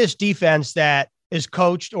in this defense that is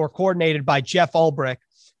coached or coordinated by Jeff Ulbrich,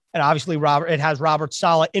 and obviously it has Robert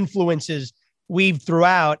Saleh influences weaved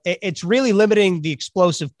throughout. It's really limiting the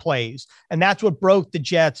explosive plays. And that's what broke the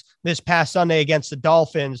Jets this past Sunday against the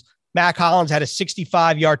Dolphins. Mac Hollins had a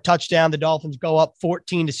 65-yard touchdown. The Dolphins go up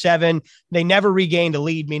 14-7. They never regained a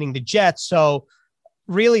lead, meaning the Jets. So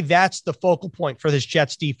really that's the focal point for this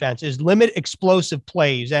Jets defense is limit explosive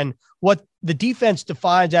plays. And what the defense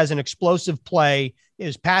defines as an explosive play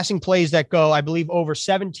is passing plays that go, I believe, over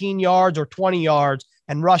 17 yards or 20 yards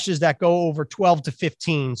and rushes that go over 12 to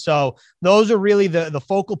 15. So those are really the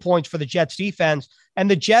focal points for the Jets defense. And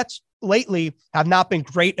the Jets lately have not been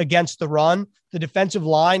great against the run. The defensive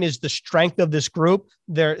line is the strength of this group.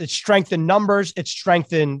 It's strength in numbers. It's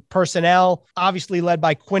strength in personnel, obviously led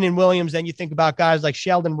by Quinnen Williams. Then you think about guys like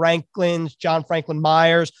Sheldon Rankins, John Franklin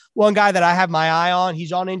Myers. One guy that I have my eye on,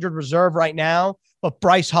 he's on injured reserve right now, but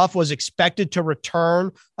Bryce Huff was expected to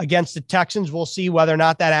return against the Texans. We'll see whether or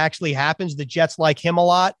not that actually happens. The Jets like him a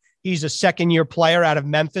lot. He's a second-year player out of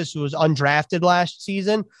Memphis who was undrafted last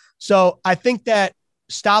season. So I think that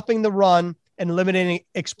stopping the run and limiting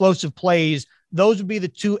explosive plays, those would be the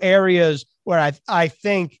two areas where I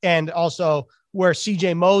think, and also where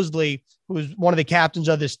CJ Mosley, who's one of the captains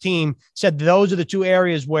of this team, said those are the two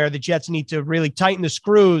areas where the Jets need to really tighten the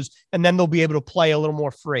screws, and then they'll be able to play a little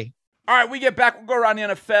more free. All right, we get back. We'll go around the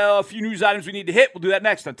NFL. A few news items we need to hit. We'll do that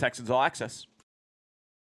next on Texans All Access.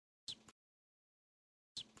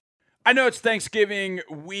 I know it's Thanksgiving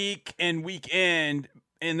week and weekend,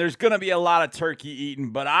 and there's going to be a lot of turkey eaten,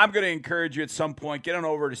 but I'm going to encourage you at some point, get on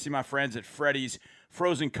over to see my friends at Freddy's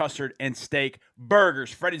frozen custard, and steak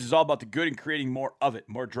burgers. Freddy's is all about the good and creating more of it.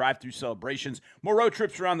 More drive-thru celebrations, more road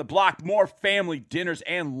trips around the block, more family dinners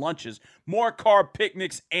and lunches, more car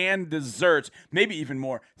picnics and desserts, maybe even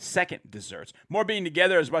more second desserts. More being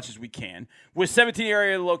together as much as we can. With 17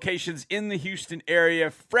 area locations in the Houston area,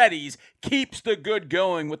 Freddy's keeps the good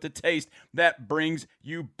going with the taste that brings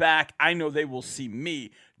you back. I know they will see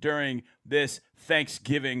me during this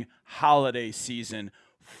Thanksgiving holiday season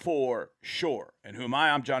for sure. And who am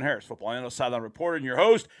I? I'm John Harris, football analyst, sideline reporter, and your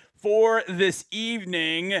host for this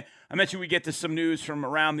evening. I mentioned we get to some news from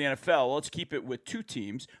around the NFL. Let's keep it with two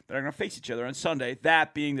teams that are going to face each other on Sunday,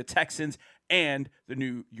 that being the Texans and the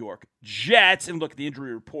New York Jets, and look at the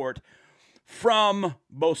injury report from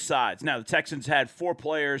both sides. Now, the Texans had 4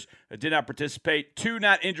 players that did not participate, 2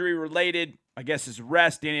 not injury related, I guess is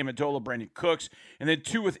rest, Danny Amendola, Brandon Cooks, and then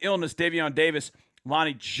 2 with illness, Davion Davis,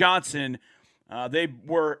 Lonnie Johnson. They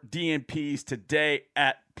were DNPs today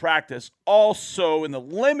at practice. Also in the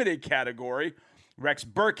limited category, Rex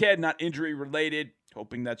Burkhead, not injury related,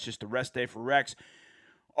 hoping that's just a rest day for Rex.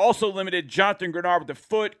 Also limited, Jonathan Grenard with the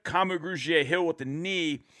foot, Kamu Grugier-Hill with the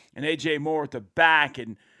knee, and A.J. Moore with the back.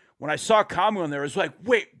 And when I saw Kamu in there, I was like,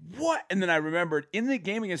 wait, what? And then I remembered in the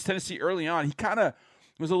game against Tennessee early on, he kind of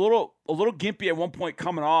was a little gimpy at one point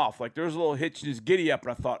coming off. Like there was a little hitch in his giddy up,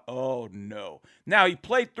 and I thought, oh no. Now he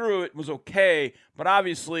played through it, was okay, but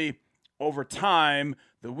obviously over time,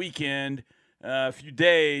 the weekend, a few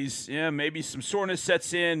days, maybe some soreness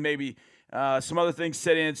sets in, maybe some other things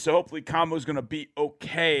set in. So hopefully Kamu's going to be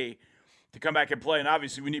okay to come back and play. And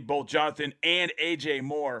obviously we need both Jonathan and A.J.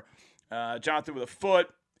 Moore. Jonathan with a foot,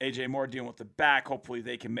 A.J. Moore dealing with the back. Hopefully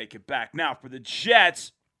they can make it back. Now for the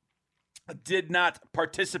Jets, did not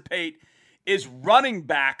participate is running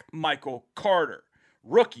back Michael Carter.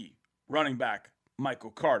 Rookie running back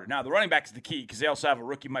Michael Carter. Now, the running back is the key because they also have a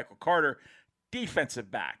rookie Michael Carter, defensive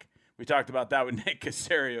back. We talked about that with Nick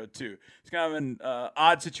Caserio, too. It's kind of an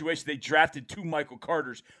odd situation. They drafted 2 Michael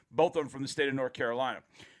Carters, both of them from the state of North Carolina.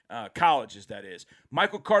 Colleges, that is.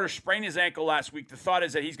 Michael Carter sprained his ankle last week. The thought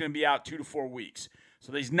is that he's going to be out 2 to 4 weeks.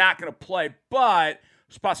 So he's not going to play, but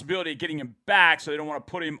there's a possibility of getting him back, so they don't want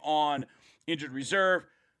to put him on injured reserve.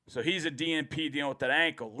 So he's a DNP dealing with that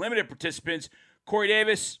ankle. Limited participants, Corey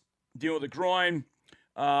Davis dealing with a groin.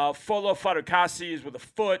 Folo Fadukasi is with a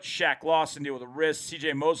foot. Shaq Lawson dealing with a wrist.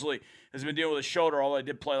 C.J. Mosley has been dealing with a shoulder, although he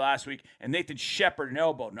did play last week. And Nathan Shepard, an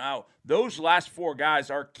elbow. Now, those last 4 guys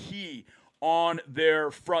are key on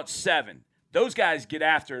their front 7. Those guys get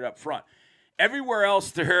after it up front. Everywhere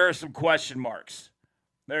else, there are some question marks.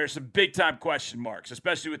 There are some big-time question marks,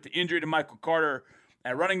 especially with the injury to Michael Carter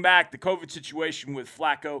at running back, the COVID situation with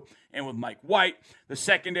Flacco and with Mike White. The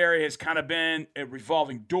secondary has kind of been a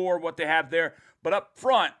revolving door, what they have there. But up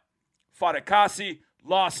front, Fadukasi,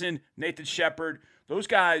 Lawson, Nathan Shepard, those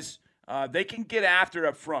guys, they can get after it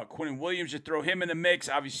up front. Quinnen Williams, you throw him in the mix.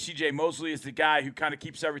 Obviously, C.J. Mosley is the guy who kind of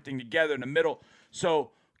keeps everything together in the middle.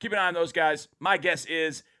 So keep an eye on those guys. My guess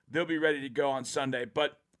is they'll be ready to go on Sunday,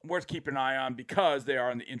 but worth keeping an eye on because they are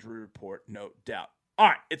on the injury report, no doubt. All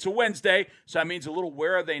right, it's a Wednesday, so that means a little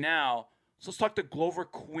where are they now? So let's talk to Glover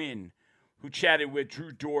Quinn, who chatted with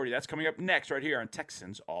Drew Doherty. That's coming up next right here on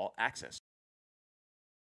Texans All Access.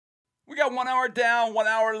 We got 1 hour down, 1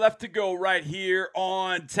 hour left to go right here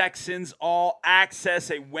on Texans All Access,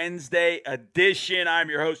 a Wednesday edition. I'm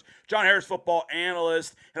your host, John Harris, football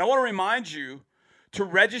analyst, and I want to remind you to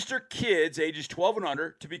register kids ages 12 and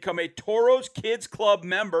under to become a Toros Kids Club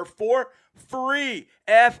member for free,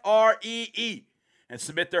 F-R-E-E, and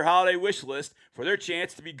submit their holiday wish list for their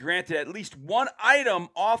chance to be granted at least one item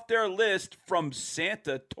off their list from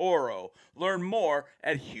Santa Toro. Learn more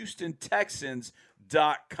at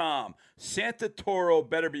HoustonTexans.com. Santa Toro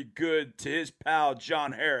better be good to his pal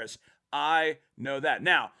John Harris. I know that.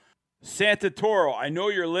 Now, Santa Toro, I know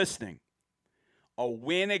you're listening. A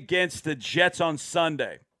win against the Jets on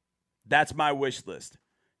Sunday. That's my wish list.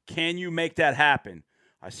 Can you make that happen?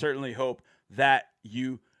 I certainly hope that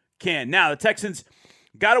you can. Now, the Texans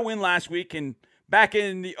got a win last week, and back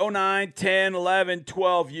in the 09, 10, 11,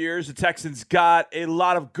 12 years, the Texans got a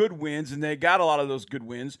lot of good wins, and they got a lot of those good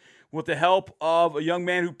wins with the help of a young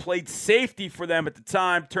man who played safety for them at the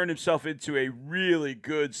time, turned himself into a really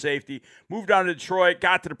good safety, moved on to Detroit,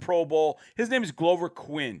 got to the Pro Bowl. His name is Glover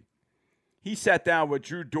Quinn. He sat down with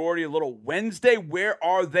Drew Doherty a little Wednesday. Where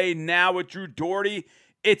are they now with Drew Doherty?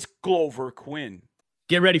 It's Glover Quinn.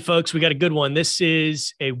 Get ready, folks. We got a good one. This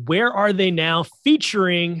is a Where Are They Now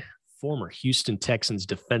featuring former Houston Texans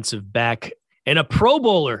defensive back and a Pro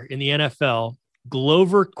Bowler in the NFL,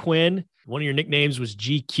 Glover Quinn. One of your nicknames was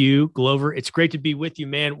GQ. Glover, it's great to be with you,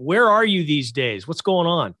 man. Where are you these days? What's going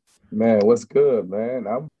on? Man, what's good, man?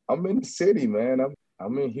 I'm in the city, man.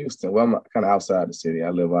 I'm in Houston. Well, I'm kind of outside the city. I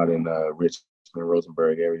live out in Richmond,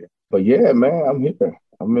 Rosenberg area. But yeah, man, I'm here.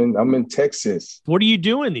 I'm in Texas. What are you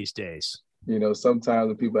doing these days? Sometimes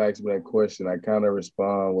when people ask me that question, I kind of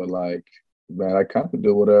respond with like, man, I kind of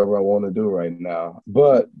do whatever I want to do right now.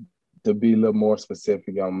 But to be a little more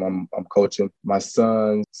specific, I'm coaching my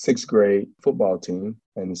son's sixth grade football team.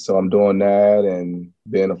 And so I'm doing that and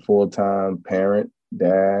being a full-time parent,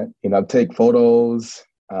 dad. I take photos.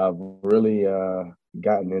 I've really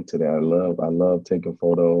gotten into that. I love taking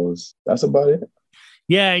photos. That's about it.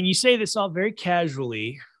 Yeah, and you say this all very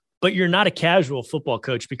casually, but you're not a casual football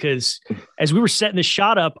coach because as we were setting the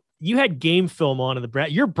shot up, you had game film on in the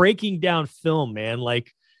Brad. You're breaking down film, man.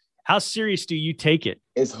 Like, how serious do you take it?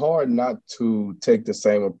 It's hard not to take the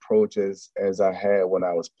same approach as I had when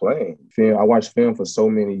I was playing. I watched film for so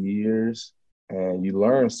many years, and you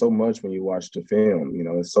learn so much when you watch the film.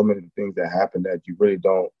 There's so many things that happen that you really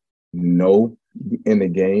don't know in the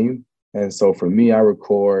game. And so for me, I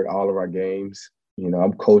record all of our games.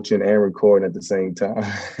 I'm coaching and recording at the same time.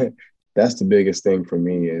 That's the biggest thing for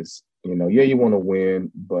me is, you want to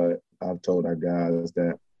win, but I've told our guys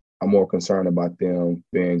that I'm more concerned about them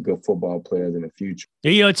being good football players in the future.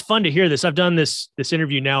 Yeah, it's fun to hear this. I've done this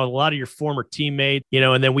interview now with a lot of your former teammates,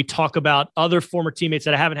 and then we talk about other former teammates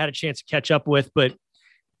that I haven't had a chance to catch up with, but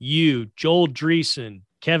you, Joel Dreesen,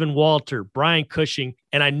 Kevin Walter, Brian Cushing,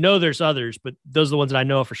 and I know there's others, but those are the ones that I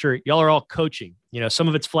know for sure. Y'all are all coaching. Some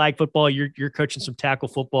of it's flag football. You're coaching some tackle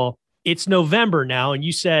football. It's November now, and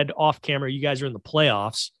you said off camera you guys are in the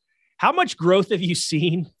playoffs. How much growth have you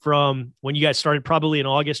seen from when you guys started, probably in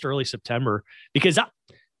August, early September? Because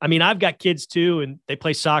I've got kids too, and they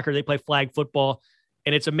play soccer, they play flag football,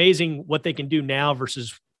 and it's amazing what they can do now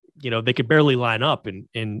versus, they could barely line up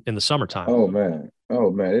in the summertime. Oh man,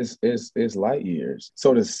 it's light years.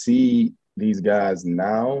 So to see these guys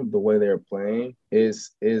now, the way they're playing, is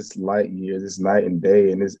light years. It's night and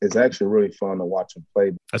day, and it's actually really fun to watch them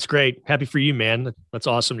play. That's great. Happy for you, man. That's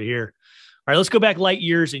awesome to hear. All right, let's go back light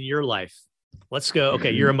years in your life. Let's go. Okay,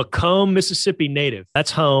 you're a Macomb, Mississippi native. That's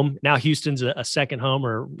home. Now Houston's a second home,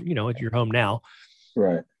 or, your home now.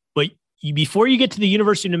 Right. But before you get to the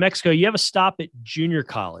University of New Mexico, you have a stop at junior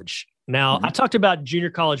college. Now, I talked about junior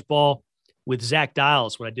college ball with Zach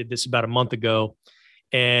Dials when I did this about a month ago.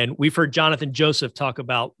 And we've heard Jonathan Joseph talk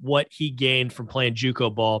about what he gained from playing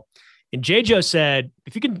JUCO ball. And JJo said,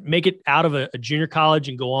 if you can make it out of a junior college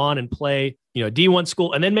and go on and play, D1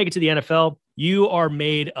 school and then make it to the NFL, you are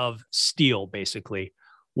made of steel, basically.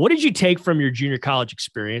 What did you take from your junior college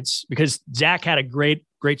experience? Because Zach had a great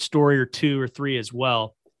story or two or three as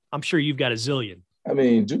well. I'm sure you've got a zillion.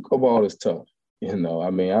 JUCO ball is tough. I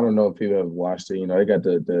don't know if people have watched it. They got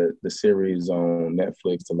the series on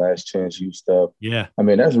Netflix, the Last Chance U stuff. Yeah.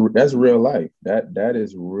 That's real life. That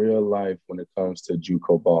is real life when it comes to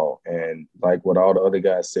JUCO ball. And like what all the other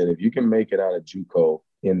guys said, if you can make it out of JUCO,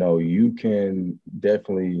 you can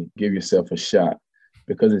definitely give yourself a shot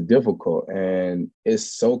because it's difficult and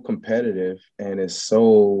it's so competitive and it's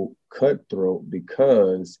so cutthroat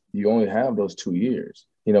because you only have those 2 years.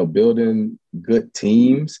 Building good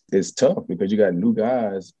teams is tough because you got new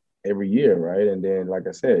guys every year, right? And then, like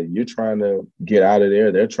I said, you're trying to get out of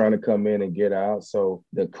there. They're trying to come in and get out. So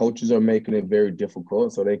the coaches are making it very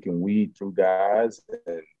difficult so they can weed through guys.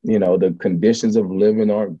 And, the conditions of living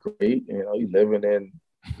aren't great. You're living in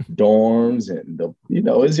dorms and,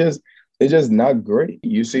 it's just not great.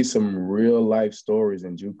 You see some real life stories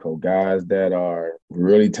in JUCO, guys that are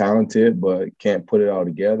really talented but can't put it all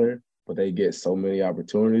together. But they get so many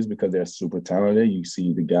opportunities because they're super talented. You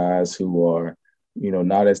see the guys who are,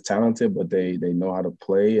 not as talented, but they know how to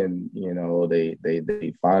play and,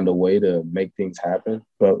 they find a way to make things happen.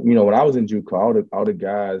 But, when I was in JUCO, all the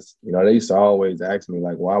guys, they used to always ask me,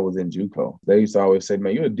 like, why I was in JUCO. They used to always say,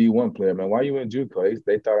 man, you're a D1 player, man. Why you in JUCO?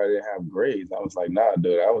 They thought I didn't have grades. I was like, nah,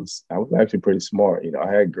 dude, I was actually pretty smart.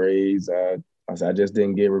 I had grades. I just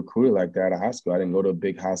didn't get recruited like that out of high school. I didn't go to a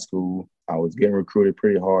big high school. I was getting recruited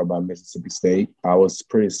pretty hard by Mississippi State. I was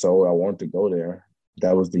pretty sold. I wanted to go there.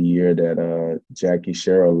 That was the year that Jackie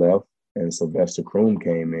Sherrill left and Sylvester Croom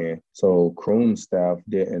came in. So Croom's staff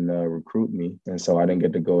didn't recruit me, and so I didn't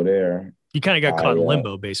get to go there. You kind of got caught in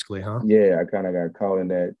limbo, basically, huh? Yeah, I kind of got caught in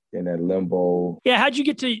that limbo. Yeah, how'd you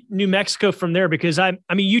get to New Mexico from there? Because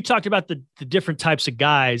you talked about the different types of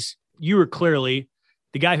guys. You were clearly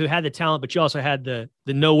the guy who had the talent, but you also had the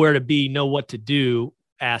know where to be, know what to do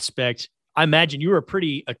aspect. I imagine you were a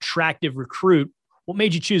pretty attractive recruit. What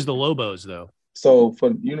made you choose the Lobos, though? So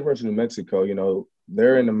for University of New Mexico,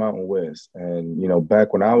 They're in the Mountain West. And,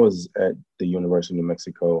 back when I was at the University of New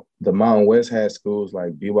Mexico, the Mountain West had schools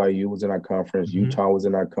like BYU was in our conference, Mm-hmm. Utah was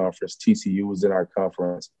in our conference, TCU was in our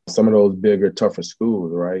conference, some of those bigger, tougher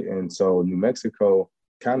schools, right? And so New Mexico,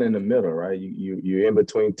 kind of in the middle, right? You're in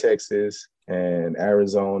between Texas and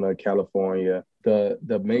Arizona, California.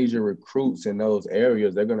 The major recruits in those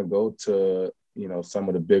areas, they're going to go to some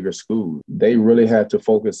of the bigger schools. They really had to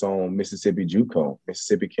focus on Mississippi JUCO,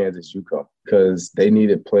 Mississippi Kansas JUCO, because they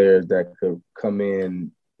needed players that could come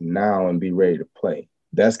in now and be ready to play.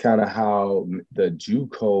 That's kind of how the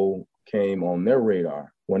JUCO came on their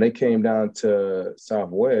radar. When they came down to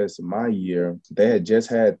Southwest my year, they had just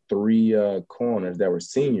had 3 corners that were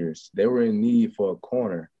seniors. They were in need for a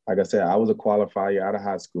corner. Like I said, I was a qualifier out of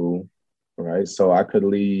high school, right? So I could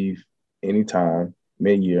leave anytime,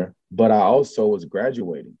 mid-year. But I also was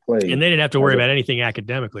graduating, played. And they didn't have to worry about anything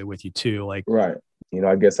academically with you too. Right.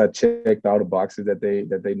 I guess I checked all the boxes that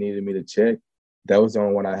they needed me to check. That was the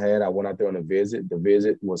only one I had. I went out there on a visit. The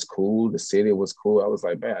visit was cool. The city was cool. I was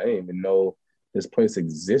like, man, I didn't even know this place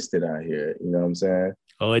existed out here. You know what I'm saying?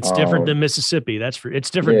 Oh, it's different than Mississippi. It's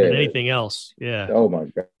different than anything else. Yeah. Oh my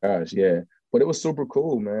gosh. Yeah. But it was super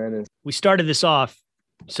cool, man. And we started this off.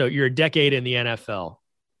 So you're a decade in the NFL.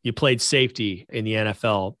 You played safety in the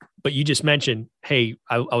NFL, but you just mentioned, hey,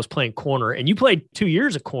 I was playing corner, and you played 2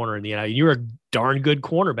 years of corner in the NFL. You were a darn good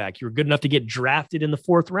cornerback. You were good enough to get drafted in the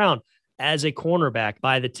 4th round as a cornerback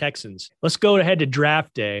by the Texans. Let's go ahead to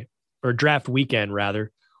draft day, or draft weekend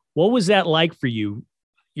rather. What was that like for you?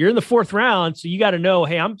 You're in the 4th round, so you got to know,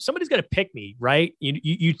 hey, somebody's going to pick me, right?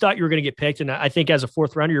 You thought you were going to get picked, and I think as a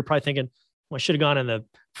 4th rounder, you're probably thinking, well, I should have gone in the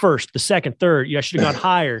 1st, the 2nd, 3rd. I should have gone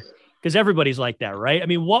higher. Because everybody's like that, right? I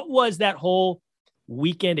mean, what was that whole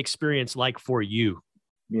weekend experience like for you?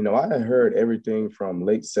 I had heard everything from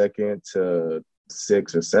late 2nd to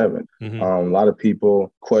 6 or 7. Mm-hmm. A lot of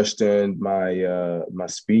people questioned my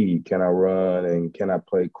speed. Can I run and can I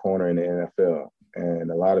play corner in the NFL? And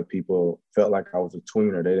a lot of people felt like I was a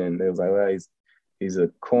tweener. They was like, well, he's a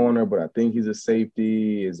corner, but I think he's a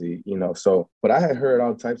safety. Is he, so, but I had heard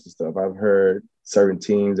all types of stuff. I've heard certain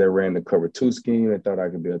teams that ran the cover 2 scheme. They thought I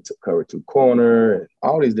could be a cover 2 corner, and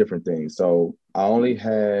all these different things. So I only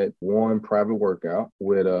had one private workout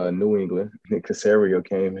with New England. Nick Caserio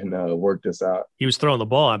came and worked us out. He was throwing the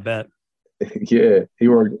ball, I bet. Yeah, he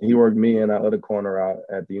worked me and our other corner out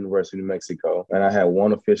at the University of New Mexico. And I had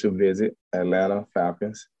one official visit, Atlanta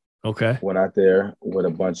Falcons. Okay. Went out there with a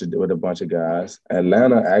bunch of guys.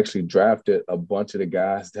 Atlanta actually drafted a bunch of the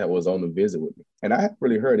guys that was on the visit with me. And I hadn't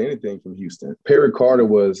really heard anything from Houston. Perry Carter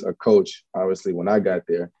was a coach, obviously, when I got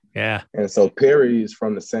there. Yeah. And so Perry is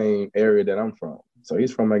from the same area that I'm from. So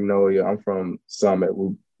he's from Magnolia. I'm from Summit.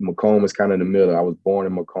 Macomb is kind of in the middle. I was born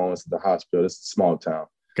in Macomb. It's the hospital. It's a small town.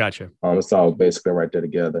 Gotcha. It's all basically right there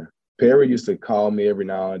together. Perry used to call me every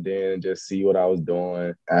now and then and just see what I was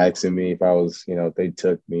doing, asking me if I was, if they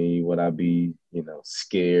took me, would I be,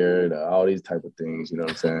 scared, all these type of things, you know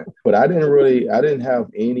what I'm saying? But I didn't have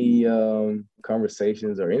any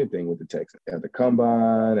conversations or anything with the Texans at the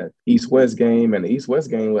Combine, at East-West game, and the East-West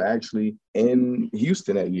game was actually in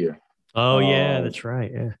Houston that year. Oh, yeah, that's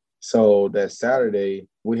right, yeah. So that Saturday,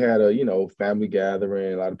 we had a, family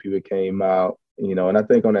gathering. A lot of people came out. And I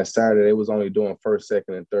think on that Saturday, it was only doing 1st,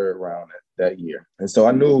 2nd, and 3rd round that year. And so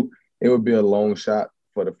I knew it would be a long shot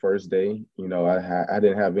for the first day. I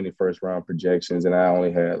didn't have any 1st round projections, and I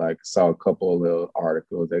only had saw a couple of little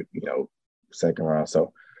articles that, 2nd round.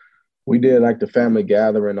 So we did the family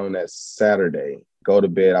gathering on that Saturday, go to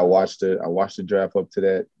bed. I watched the draft up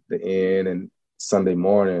to the end, and Sunday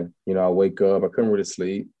morning, I wake up, I couldn't really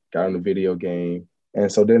sleep, got on the video game. And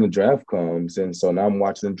so then the draft comes. And so now I'm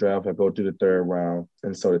watching the draft. I go through the 3rd round.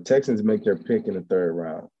 And so the Texans make their pick in the 3rd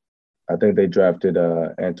round. I think they drafted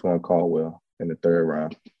Antoine Caldwell in the 3rd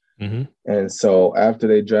round. Mm-hmm. And so after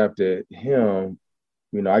they drafted him,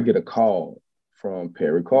 I get a call from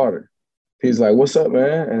Perry Carter. He's like, "What's up,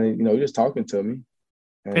 man?" And, he's just talking to me.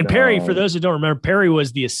 And Perry, for those that don't remember, Perry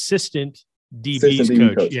was the assistant DB's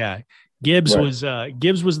coach. Yeah. Gibbs was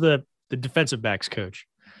the defensive backs coach.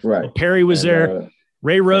 Right. Well, Perry was there.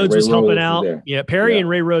 Ray Rhodes was helping out. Yeah, Perry Yeah. and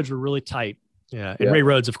Ray Rhodes were really tight. Yeah, and Yeah. Ray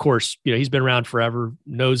Rhodes, of course, he's been around forever,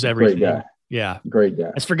 knows everything. Great guy. Yeah, Great guy.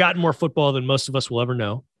 has forgotten more football than most of us will ever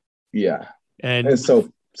know. Yeah. And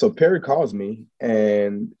so Perry calls me,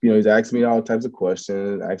 and he's asking me all types of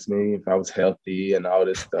questions, asking me if I was healthy and all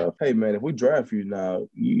this stuff. Hey man, if we draft you now,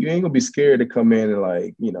 you ain't gonna be scared to come in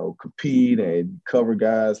and compete and cover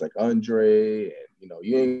guys like Andre, and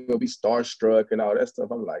you ain't gonna be starstruck and all that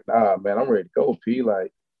stuff. I'm like, nah, man, I'm ready to go, P.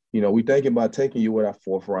 We thinking about taking you with our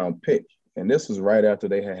 4th round pick. And this was right after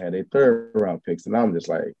they had their third round picks. And I'm just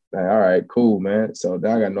like, all right, cool, man. So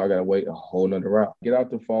now I got to wait a whole nother round. Get out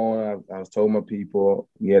the phone. I was told my people,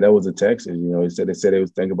 yeah, that was a Texas. You know, they said they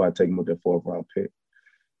was thinking about taking with their fourth round pick.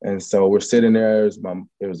 And so we're sitting there.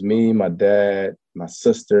 It was me, my dad, my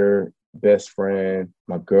sister, best friend,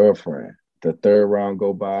 my girlfriend. The third round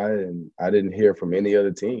go by, and I didn't hear from any other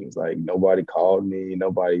teams. Like, nobody called me.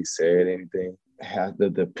 Nobody said anything.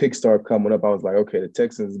 The pick started coming up. I was like, okay, the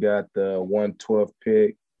Texans got the 112th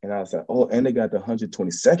pick. And I was like, oh, and they got the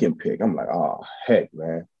 122nd pick. I'm like, oh, heck,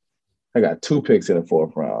 man. I got 2 picks in the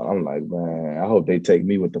fourth round. I'm like, man, I hope they take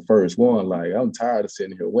me with the first one. Like, I'm tired of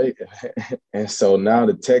sitting here waiting. And so now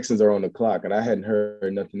the Texans are on the clock, and I hadn't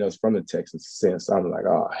heard nothing else from the Texans since. I'm like,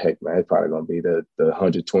 oh, heck, man, it's probably going to be the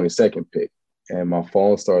 122nd pick. And my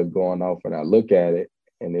phone starts going off, and I look at it,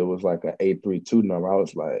 and it was like an 832 number. I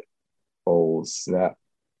was like, oh, snap.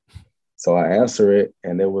 So I answer it,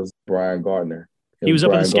 and it was Brian Gardner. He was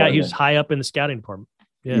up in the scout. He was high up in the scouting department.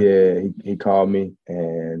 Yeah, he called me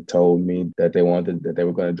and told me that they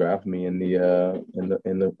were going to draft me in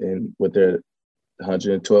with their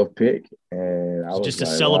 112th pick, and I was just like,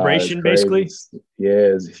 a celebration, wow, basically.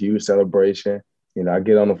 Yeah, it's a huge celebration. You know, I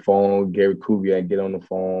get on the phone. Gary Kubiak get on the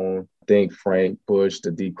phone. I think Frank Bush,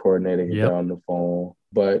 the D coordinator, get on the phone.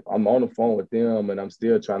 But I'm on the phone with them, and I'm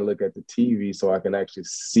still trying to look at the TV so I can actually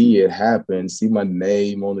see it happen, see my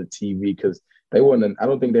name on the TV, because I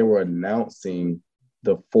don't think they were announcing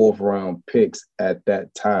the fourth round picks at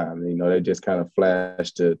that time. You know, they just kind of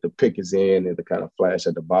flashed the pick is in, and the kind of flash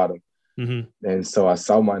at the bottom. Mm-hmm. And so I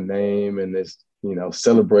saw my name in this, you know,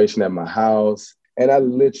 celebration at my house. And I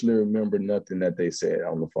literally remember nothing that they said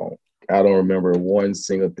on the phone. I don't remember one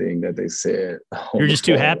single thing that they said. You're just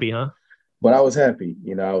too happy, huh? But I was happy.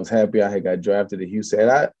 You know, I was happy I had got drafted to Houston. And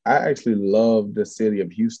I actually loved the city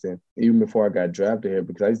of Houston even before I got drafted here,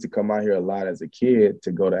 because I used to come out here a lot as a kid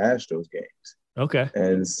to go to Astros games. Okay.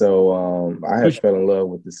 And so I had fell in love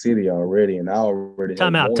with the city already, and I already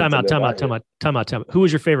time out. Who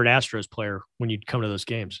was your favorite Astros player when you'd come to those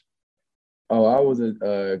games? Oh, I was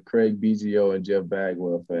a Craig Biggio and Jeff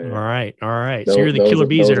Bagwell fan. All right. So you're the Killer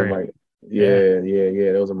Bees area.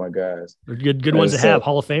 Yeah. Those are my guys. They're good ones to have,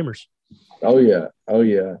 Hall of Famers. Oh yeah.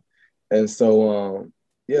 And so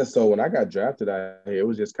so when I got drafted out here, it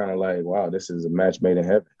was just kind of like, wow, this is a match made in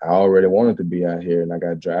heaven. I already wanted to be out here, and I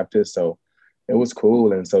got drafted, so it was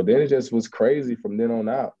cool. And so then it just was crazy from then on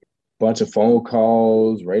out. Bunch of phone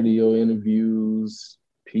calls, radio interviews,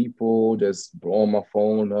 people just blowing my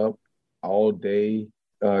phone up all day.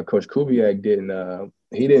 Coach Kubiak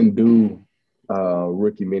didn't do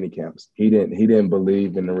rookie mini camps. He didn't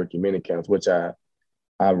believe in the rookie mini camps, which I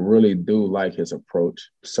really do like his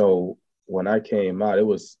approach. So when I came out, it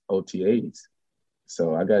was OTAs.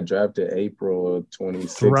 So I got drafted April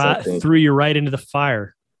 26th, I think. Threw you right into the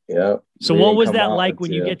fire. Yeah. So what was that like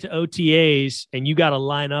when you get to OTAs and you got to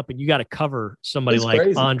line up and you got to cover somebody like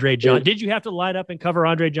crazy. Andre Johnson? Did you have to line up and cover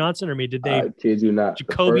Andre Johnson? Or did they? I kid you not.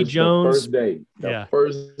 Jacoby Jones. The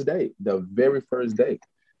very first day,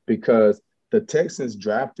 because the Texans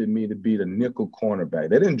drafted me to be the nickel cornerback.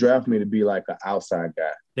 They didn't draft me to be like an outside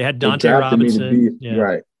guy. They had Dante Robinson.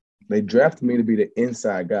 Right. They drafted me to be the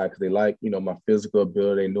inside guy because they like, you know, my physical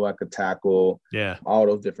ability. They knew I could tackle, all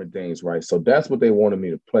those different things, right? So that's what they wanted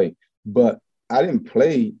me to play. But I didn't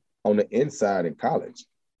play on the inside in college.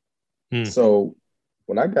 So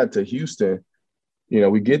when I got to Houston, you know,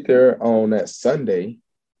 we get there on that Sunday,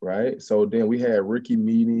 right? So then we had rookie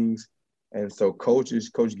meetings. And so Coach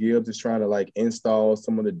Gibbs is trying to like install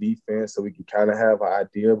some of the defense so we can kind of have an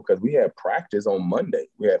idea, because we had practice on Monday.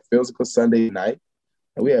 We had physical Sunday night.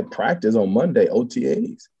 And we had practice on Monday,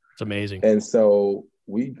 OTAs. It's amazing. And so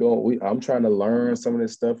I'm trying to learn some of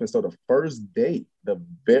this stuff. And so the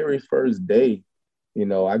very first day, you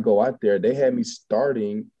know, I go out there, they had me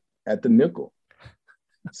starting at the nickel.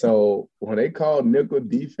 So when they called nickel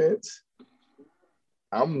defense,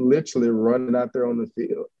 I'm literally running out there on the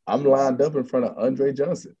field. I'm lined up in front of Andre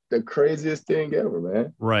Johnson. The craziest thing ever,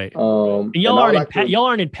 man. Right. And y'all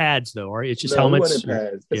aren't in pads though, are you? It's just helmets. We weren't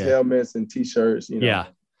in pads. It's helmets and t-shirts, you know. Yeah.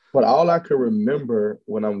 But all I can remember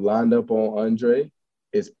when I'm lined up on Andre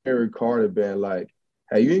is Perry Carter being like,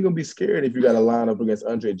 hey, you ain't gonna be scared if you got to line up against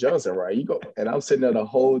Andre Johnson, right? You go. And I'm sitting there the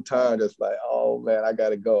whole time just like, oh man, I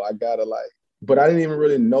gotta go. But I didn't even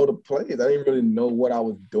really know the plays. I didn't really know what I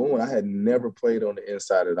was doing. I had never played on the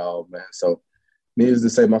inside at all, man. So needless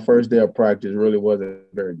to say, my first day of practice really wasn't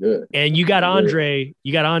very good. And you got Andre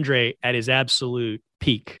at his absolute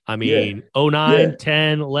peak. I mean, 09,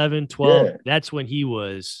 10, 11, 12, that's when he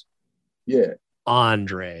was. Yeah.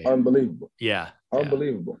 Andre. Unbelievable. Yeah.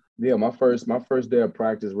 Unbelievable. Yeah, my first day of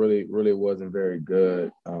practice really wasn't very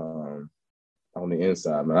good on the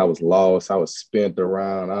inside, man. I was lost. I was spent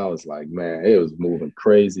around. I was like, man, it was moving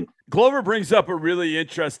crazy. Glover brings up a really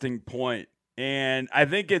interesting point, and I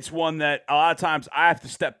think it's one that a lot of times I have to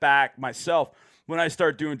step back myself when I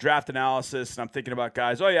start doing draft analysis and I'm thinking about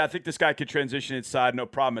guys, oh, yeah, I think this guy could transition inside, no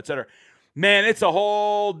problem, et cetera. Man, it's a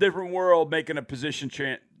whole different world making a position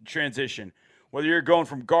transition. Whether you're going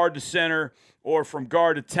from guard to center or from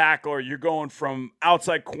guard to tackle, or you're going from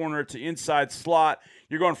outside corner to inside slot,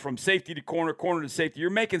 you're going from safety to corner, corner to safety.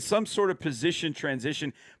 You're making some sort of position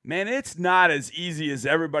transition. Man, it's not as easy as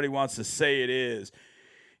everybody wants to say it is.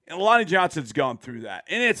 And Lonnie Johnson's gone through that,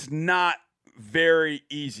 and it's not very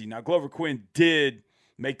easy. Now, Glover Quinn did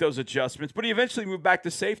make those adjustments, but he eventually moved back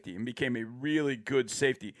to safety and became a really good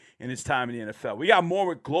safety in his time in the NFL. We got more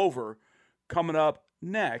with Glover coming up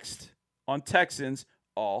next on Texans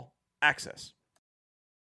All Access.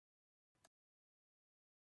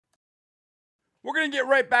 We're going to get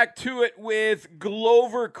right back to it with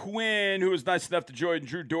Glover Quinn, who was nice enough to join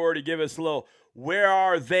Drew Doherty to give us a little where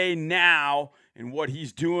are they now and what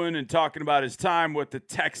he's doing and talking about his time with the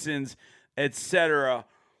Texans, etc.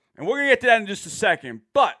 And we're going to get to that in just a second.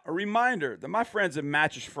 But a reminder that my friends at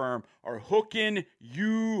Mattress Firm are hooking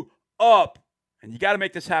you up. And you got to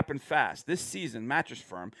make this happen fast. This season, Mattress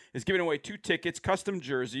Firm is giving away 2 tickets, custom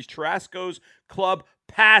jerseys, Tarasco's Club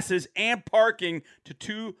passes, and parking to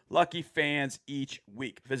 2 lucky fans each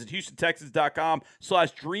week. Visit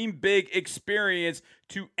HoustonTexans.com/DreamBigExperience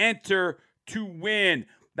to enter to win.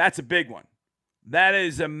 That's a big one. That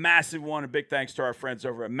is a massive one. A big thanks to our friends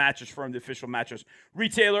over at Mattress Firm, the official mattress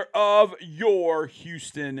retailer of your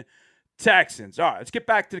Houston Texans. All right, let's get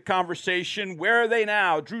back to the conversation. Where are they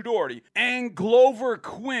now? Drew Doherty and Glover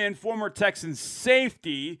Quinn, former Texans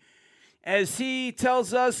safety, as he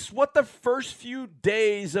tells us what the first few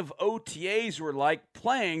days of OTAs were like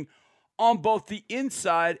playing on both the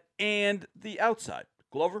inside and the outside.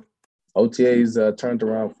 Glover? OTAs turned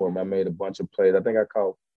around for me. I made a bunch of plays. I think I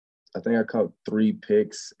caught 3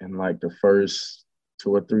 picks in like the first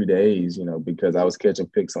 2 or 3 days, because I was catching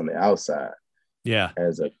picks on the outside. Yeah.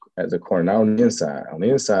 As a corner, not on the inside. On the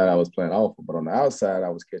inside, I was playing awful, but on the outside, I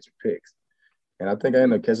was catching picks. And I think I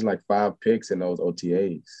ended up catching like 5 picks in those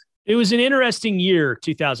OTAs. It was an interesting year,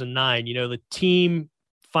 2009. The team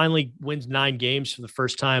finally wins 9 games for the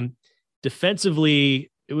first time.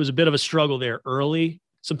 Defensively, it was a bit of a struggle there early.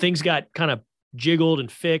 Some things got kind of jiggled and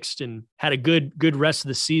fixed and had a good rest of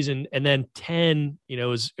the season. And then 10, it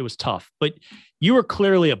was tough. But you were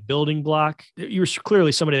clearly a building block. You were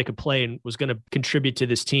clearly somebody that could play and was going to contribute to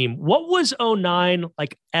this team. What was 2009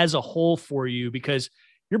 like as a whole for you? Because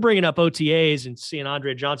you're bringing up OTAs and seeing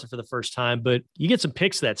Andre Johnson for the first time, but you get some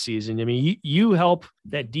picks that season. I mean, you help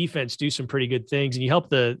that defense do some pretty good things, and you help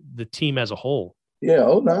the team as a whole. Yeah,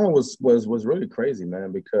 2009 was really crazy,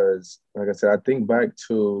 man, because like I said, I think back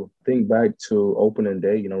to opening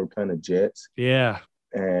day, we're playing the Jets. Yeah.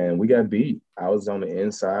 And we got beat. I was on the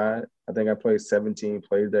inside. I think I played 17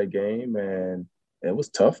 plays that game, and it was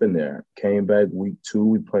tough in there. Came back week 2,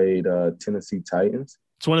 we played Tennessee Titans.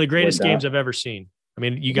 It's one of the greatest games I've ever seen. I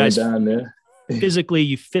mean, you guys down there. Physically,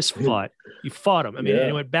 you fist fought. You fought them. I mean,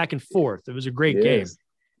 it went back and forth. It was a great game.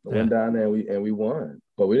 Went down there and we won.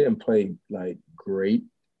 But we didn't play like great.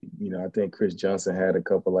 I think Chris Johnson had a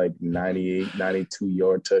couple like 98,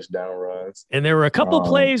 92-yard touchdown runs. And there were a couple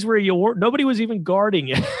plays where nobody was even guarding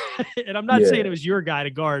it. And I'm not saying it was your guy to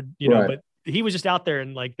guard, but he was just out there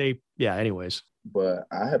and anyways. But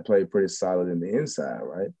I had played pretty solid in the inside,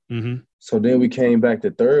 right? Mm-hmm. So then we came back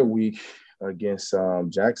the third week against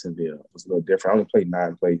Jacksonville. It was a little different. I only played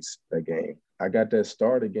 9 plays that game. I got that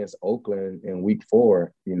start against Oakland in week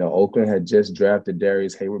 4. Oakland had just drafted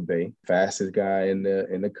Darius Heyward-Bey, fastest guy in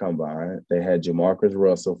the combine. They had Jamarcus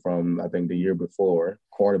Russell from, I think, the year before,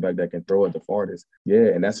 quarterback that can throw at the farthest.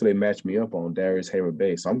 Yeah, and that's what they matched me up on, Darius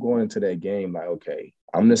Heyward-Bey. So I'm going into that game like, okay,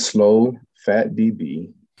 I'm the slow, fat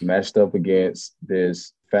DB matched up against the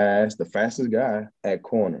fastest guy at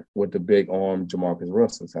corner with the big arm Jamarcus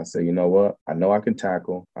Russell. So I said, you know what? I know I can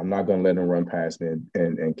tackle. I'm not going to let him run past me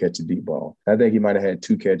and catch a deep ball. I think he might have had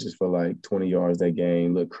 2 catches for like 20 yards that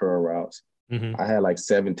game, little curl routes. Mm-hmm. I had like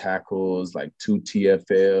 7 tackles, like 2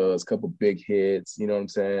 TFLs, a couple big hits, you know what I'm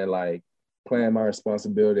saying? Like playing my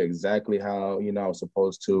responsibility exactly how, I was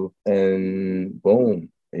supposed to. And boom.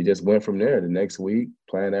 It just went from there. The next week,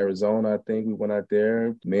 playing Arizona, I think we went out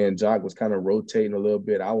there. Me and Jock was kind of rotating a little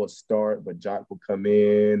bit. I would start, but Jock would come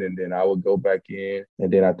in, and then I would go back in. And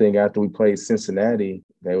then I think after we played Cincinnati,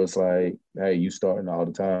 they was like, hey, you starting all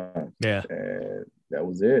the time. Yeah. And that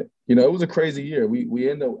was it. You know, it was a crazy year. We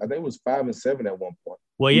ended up, I think it was 5-7 at one point.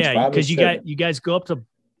 Well, yeah, because you guys go up to,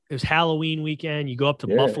 it was Halloween weekend. You go up to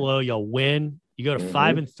Buffalo, y'all win. You go to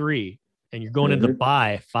 5-3, and you're going into the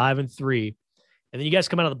bye 5-3, and then you guys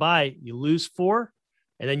come out of the bye, you lose 4,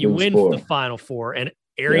 and then you win the final 4, and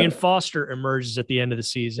Arian Foster emerges at the end of the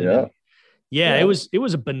season. Yeah. It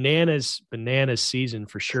was a bananas season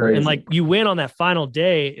for sure. Crazy. And like you win on that final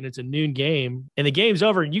day and it's a noon game and the game's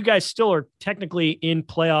over and you guys still are technically in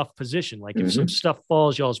playoff position. Like if some stuff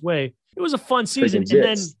falls y'all's way, it was a fun season. And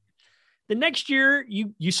then the next year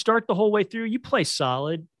you start the whole way through, you play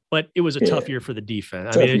solid, but it was a tough year for the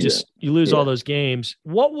defense. I mean, you lose all those games.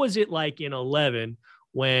 What was it like in 11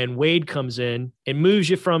 when Wade comes in and moves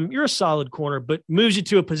you from, you're a solid corner, but moves you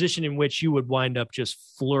to a position in which you would wind up just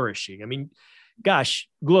flourishing? I mean, gosh,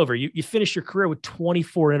 Glover, you finished your career with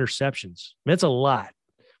 24 interceptions. I mean, that's a lot.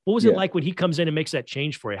 What was it like when he comes in and makes that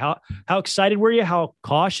change for you? How excited were you? How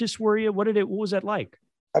cautious were you? What was that like?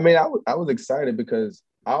 I mean, I was excited because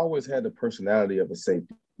I always had the personality of a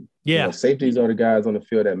safety. Yeah. You know, safeties are the guys on the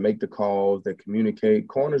field that make the calls, that communicate.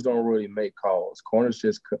 Corners don't really make calls. Corners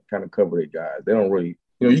just kind of cover their guys. They don't really,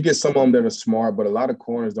 you know, you get some of them that are smart, but a lot of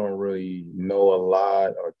corners don't really know a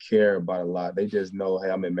lot or care about a lot. They just know, hey,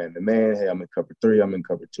 I'm in man-to-man. Hey, I'm in cover 3. I'm in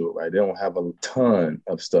cover 2, right? They don't have a ton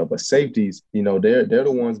of stuff. But safeties, you know, they're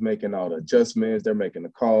the ones making all the adjustments. They're making the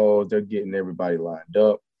calls. They're getting everybody lined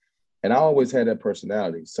up. And I always had that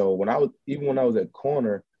personality. So when I was at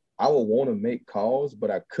corner, I would want to make calls,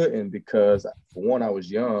 but I couldn't because, for one, I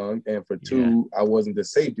was young, and for two, I wasn't the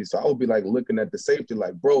safety. So I would be like looking at the safety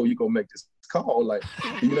like, bro, you gonna make this call? Like,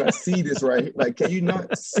 do you not see this right here? Like, can you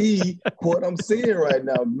not see what I'm seeing right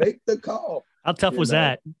now? Make the call. How tough was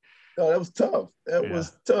that? No, that was tough. That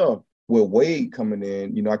was tough. With Wade coming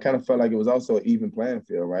in, you know, I kind of felt like it was also an even playing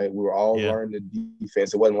field, right? We were all learning the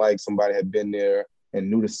defense. It wasn't like somebody had been there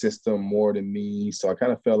and knew the system more than me. So I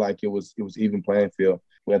kind of felt like it was even playing field.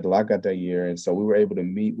 We had the lockout that year, and so we were able to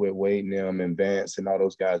meet with Wade and them and Vance and all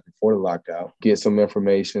those guys before the lockout, get some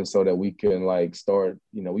information so that we can, like, start,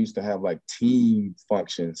 you know, we used to have, like, team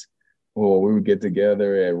functions or we would get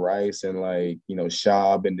together at Rice and, like, you know,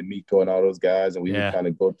 Schaub and D'Amico and all those guys, and we would kind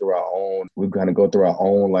of go through our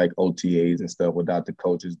own, like, OTAs and stuff without the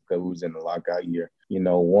coaches because we was in the lockout year. You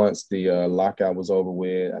know, once the lockout was over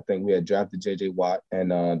with, I think we had drafted J.J. Watt,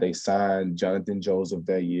 and they signed Jonathan Joseph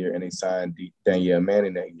that year, and they signed Danielle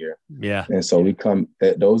Manning that year. Yeah. And so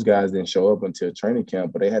those guys didn't show up until training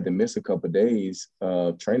camp, but they had to miss a couple of days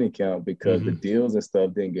of training camp because the deals and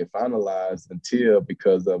stuff didn't get finalized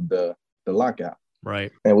because of the lockout. Right.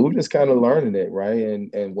 And we were just kind of learning it, right?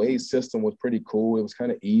 And Wade's system was pretty cool. It was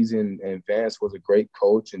kind of easy, and Vance was a great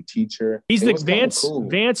coach and teacher. Vance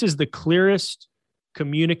is the clearest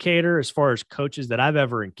communicator as far as coaches that I've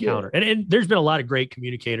ever encountered. And there's been a lot of great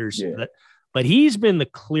communicators, but he's been the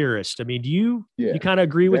clearest. I mean, do you kind of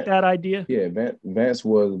agree with that idea? Yeah, Vance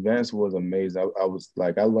was amazing.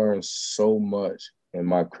 I learned so much in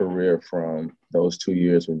my career from those 2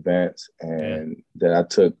 years with Vance, and that I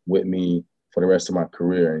took with me for the rest of my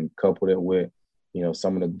career, and coupled it with, you know,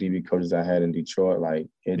 some of the DB coaches I had in Detroit. Like,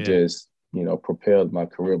 it just, you know, propelled my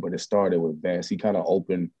career. But it started with Vance. He kind of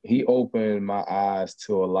opened my eyes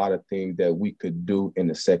to a lot of things that we could do in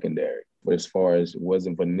the secondary. But as far as it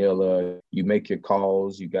wasn't vanilla, you make your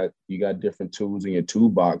calls, you got different tools in your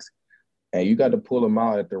toolbox, and you got to pull them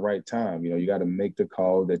out at the right time. You know, you got to make the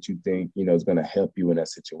call that you think, you know, is going to help you in that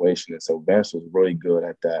situation. And so Vance was really good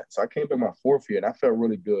at that. So I came back my 4th year, and I felt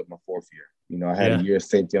really good my 4th year. You know, I had a year of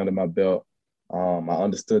safety under my belt. I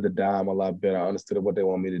understood the dime a lot better. I understood what they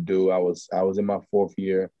want me to do. I was in my 4th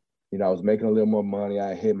year. You know, I was making a little more money.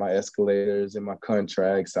 I hit my escalators in my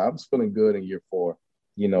contract. So I was feeling good in year 4.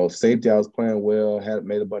 You know, safety, I was playing well,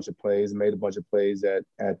 made a bunch of plays at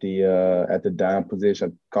the dime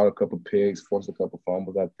position. I caught a couple picks, forced a couple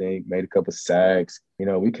fumbles, I think, made a couple sacks. You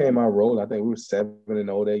know, we came out rolling. I think we were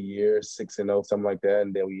 7-0 that year, 6-0, something like that.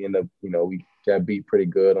 And then we ended up, you know, we got beat pretty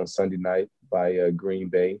good on Sunday night by Green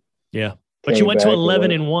Bay. Yeah. But you went to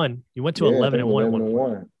 11-1. You went to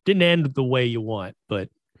 11-1. Didn't end the way you want, but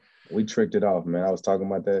we tricked it off, man. I was talking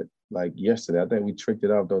about that like yesterday. I think we tricked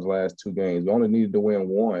it off those last 2 games. We only needed to win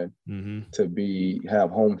 1 to have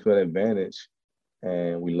home field advantage.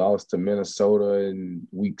 And we lost to Minnesota in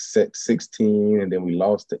week 16, and then we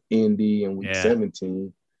lost to Indy in week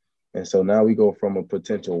 17. And so now we go from a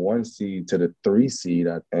potential 1 seed to the 3 seed.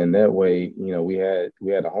 And that way, you know, we had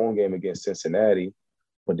a home game against Cincinnati,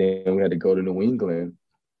 but then we had to go to New England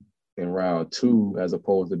in round 2 as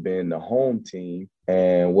opposed to being the home team,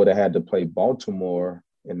 and would have had to play Baltimore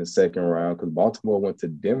in the second round because Baltimore went to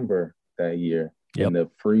Denver that year in the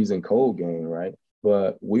freezing cold game, right?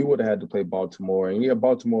 but we would have had to play Baltimore. And yeah,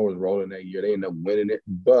 Baltimore was rolling that year. They ended up winning it.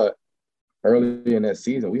 But early in that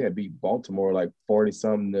season, we had beat Baltimore like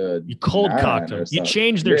 40-something to You cold cocked them. You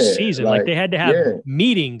changed their season. Like they had to have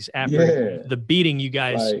meetings after the beating you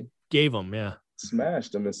guys gave them. Yeah.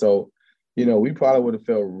 Smashed them. And so, you know, we probably would have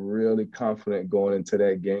felt really confident going into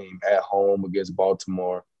that game at home against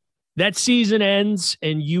Baltimore. That season ends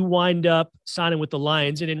and you wind up signing with the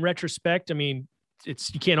Lions. And in retrospect, I mean,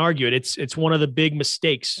 you can't argue it. It's one of the big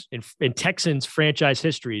mistakes in Texans franchise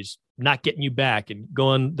histories, not getting you back and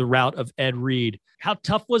going the route of Ed Reed. How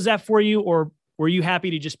tough was that for you? Or were you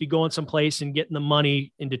happy to just be going someplace and getting the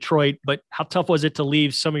money in Detroit? But how tough was it to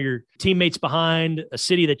leave some of your teammates behind, a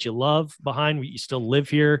city that you love behind, you still live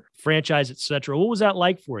here, franchise, et cetera? What was that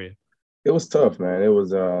like for you? It was tough, man. It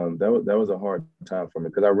was that was a hard time for me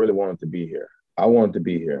because I really wanted to be here. I wanted to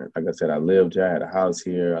be here. Like I said, I lived here. I had a house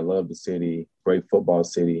here. I love the city, great football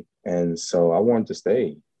city. And so I wanted to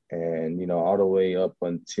stay. And, you know, all the way up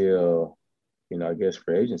until, you know, I guess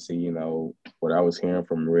free agency, you know, what I was hearing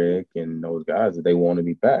from Rick and those guys that they wanted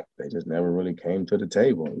me back. They just never really came to the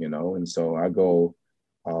table, you know. And so I go,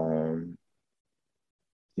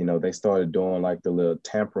 you know, they started doing like the little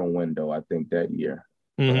tampering window, I think, that year.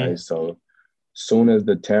 Right. So soon as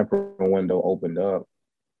the tampering window opened up,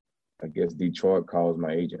 I guess Detroit calls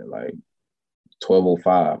my agent at like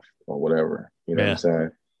 12:05 or whatever, you know what I'm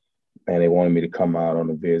saying? And they wanted me to come out on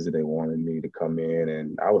a visit. They wanted me to come in.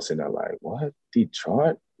 And I was sitting there like, what?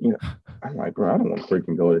 Detroit? You know, I'm like, bro, I don't want to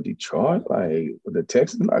freaking go to Detroit. Like, the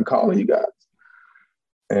Texans not calling you guys.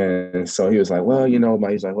 And so he was like, well, you know,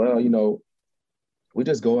 he's like, well, you know, we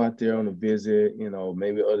just go out there on a visit, you know,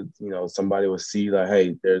 maybe other, you know, somebody will see like,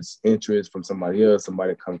 hey, there's interest from somebody else,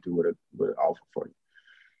 somebody come through with an offer for you.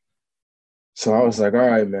 So I was like, all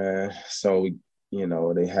right, man. So, you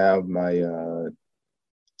know, they have my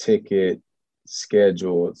ticket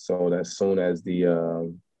scheduled so that soon as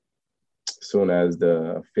the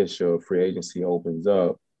official free agency opens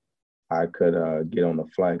up, I could get on the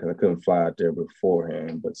flight because I couldn't fly out there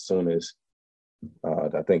beforehand. But soon as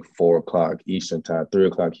I think 4:00 Eastern time,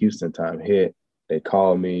 3:00 Houston time hit, they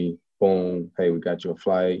called me, boom, hey, we got you a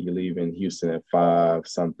flight. You're leaving Houston at 5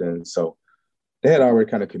 something. So they had already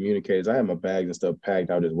kind of communicated. I had my bags and stuff packed.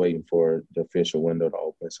 I was just waiting for the official window to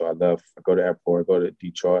open. So I left, I go to the airport, go to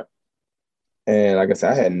Detroit. And like I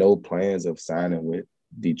said, I had no plans of signing with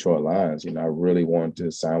Detroit Lions. You know, I really wanted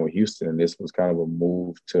to sign with Houston. And this was kind of a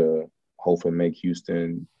move to hopefully make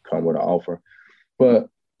Houston come with an offer. But,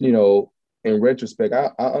 you know, in retrospect,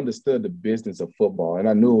 I understood the business of football. And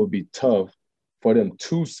I knew it would be tough for them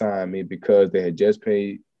to sign me because they had just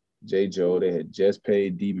paid J. Joe, they had just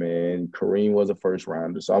paid D-Man, Kareem was a first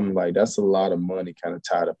rounder. So I'm like, that's a lot of money kind of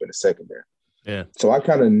tied up in the secondary. Yeah. So I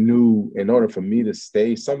kind of knew in order for me to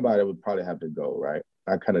stay, somebody would probably have to go, right?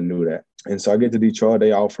 I kind of knew that. And so I get to Detroit,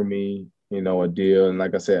 they offer me, you know, a deal. And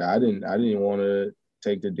like I said, I didn't want to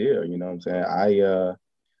take the deal, you know what I'm saying?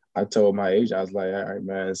 I told my agent, I was like, all right,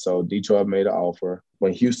 man. So Detroit made an offer.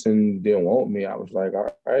 When Houston didn't want me, I was like,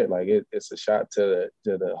 all right, like it's a shot to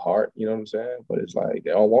the heart, you know what I'm saying? But it's like,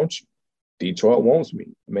 they don't want you. Detroit wants me.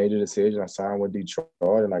 I made a decision. I signed with Detroit.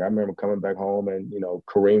 And like, I remember coming back home and, you know,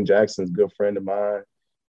 Kareem Jackson's a good friend of mine.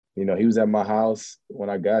 You know, he was at my house when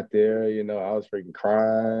I got there. You know, I was freaking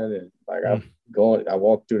crying. And like, I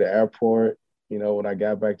walked through the airport. You know, when I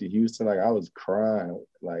got back to Houston, like I was crying.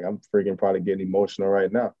 Like I'm freaking probably getting emotional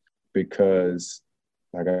right now because,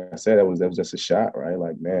 like I said, that was just a shot, right?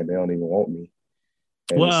 Like, man, they don't even want me.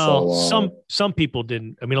 And well, so, some people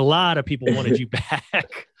didn't. I mean, a lot of people wanted you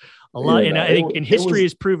back. A lot, and I think history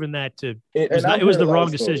has proven that it was the wrong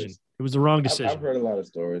decision. It was the wrong decision. I've heard a lot of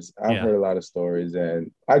stories. Heard a lot of stories, and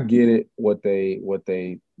I get it. What they,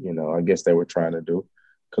 you know, I guess they were trying to do.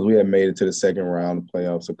 Because we had made it to the second round of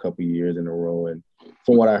playoffs a couple of years in a row. And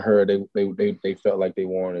from what I heard, they felt like they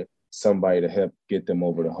wanted somebody to help get them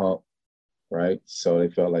over the hump, right? So they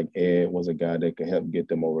felt like Ed was a guy that could help get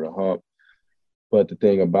them over the hump. But the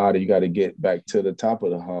thing about it, you got to get back to the top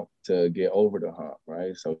of the hump to get over the hump,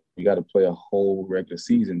 right? So you got to play a whole regular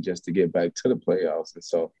season just to get back to the playoffs. And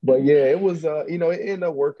so, but yeah, it was, you know, it ended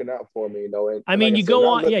up working out for me, you know. And I mean, you go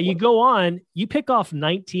on, you pick off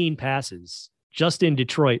 19 passes just in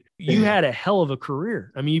Detroit. You had a hell of a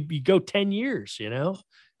career. I mean, you go 10 years, you know,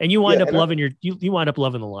 and you wind up loving you wind up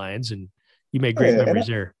loving the Lions, and you made great memories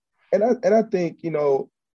there. And I think, you know,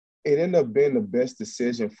 it ended up being the best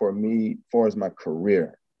decision for me as far as my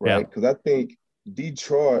career, right? Because I think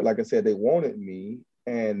Detroit, like I said, they wanted me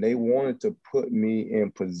and they wanted to put me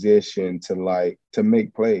in position to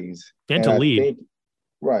make plays and to lead.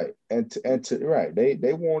 Right. Right.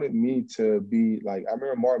 They wanted me to be like, I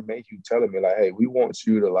remember Mark Mayhew telling me, like, hey, we want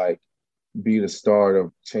you to like be the start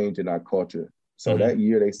of changing our culture. So that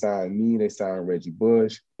year they signed me, they signed Reggie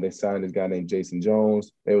Bush, they signed this guy named Jason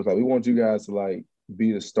Jones. They was like, we want you guys to like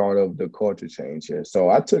be the start of the culture change here. So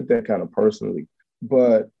I took that kind of personally.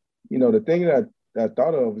 But, the thing that I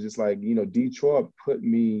thought of was just like, Detroit put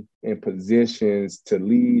me in positions to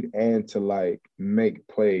lead and to like make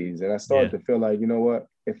plays. And I started to feel like, you know what,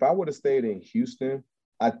 if I would have stayed in Houston,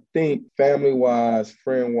 I think family-wise,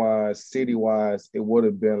 friend-wise, city-wise, it would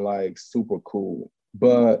have been like super cool.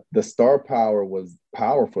 But the star power was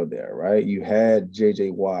powerful there, right? You had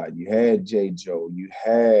J.J. Watt, you had J. Joe, you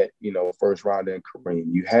had, first rounder in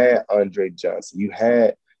Kareem, you had Andre Johnson, you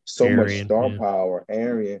had so much star power,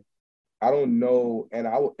 Arian. I don't know, and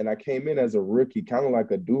I came in as a rookie, kind of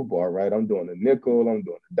like a Dubar, right? I'm doing the nickel, I'm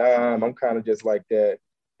doing the dime. I'm kind of just like that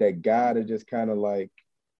guy that just kind of like,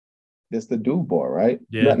 that's the Dubar, right?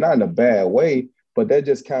 Yeah. Not in a bad way, but that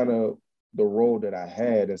just kind of the role that I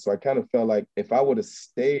had. And so I kind of felt like if I would have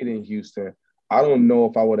stayed in Houston, I don't know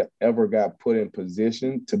if I would have ever got put in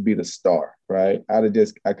position to be the star, right? I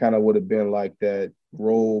kind of would have been like that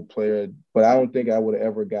role player, but I don't think I would have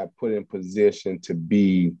ever got put in position to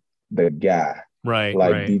be the guy. Right.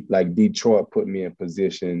 Like Detroit put me in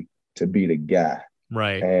position to be the guy.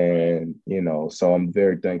 Right. And, so I'm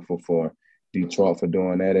very thankful for Detroit for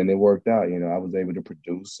doing that, and it worked out. I was able to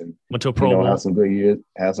produce and went to a Pro Bowl. Have some good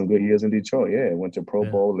years in Detroit. Yeah, went to Pro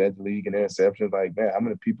Bowl, led the league in interceptions. Like, man, how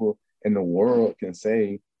many people in the world can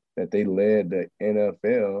say that they led the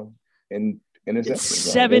NFL in interceptions? It's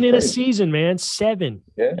 7 in a season, man. 7.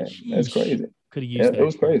 Yeah, that's crazy. Could have used that. It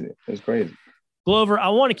was crazy. It was crazy. Glover, I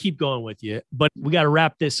want to keep going with you, but we got to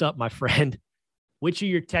wrap this up, my friend. Which of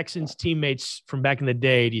your Texans teammates from back in the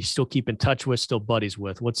day do you still keep in touch with, still buddies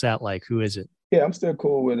with? What's that like? Who is it? Yeah, I'm still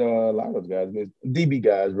cool with a lot of those guys. I mean, DB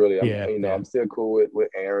guys, really. I'm still cool with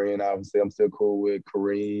Arian. Obviously, I'm still cool with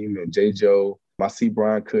Kareem and J. Joe. I see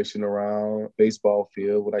Brian Cushing around baseball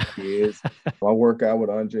field with our kids. I work out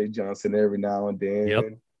with Andre Johnson every now and then. Yep.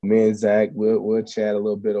 Me and Zach, we'll chat a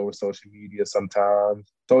little bit over social media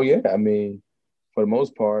sometimes. So, yeah, I mean, for the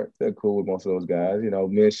most part, they're cool with most of those guys. Me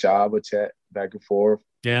and Shab will chat back and forth.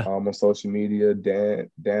 Yeah. On social media.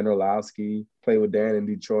 Dan Orlowski, play with Dan in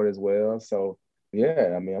Detroit as well. So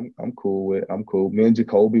yeah, I mean, I'm cool. Me and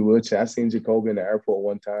Jacoby will chat. I seen Jacoby in the airport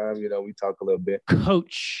one time. We talk a little bit.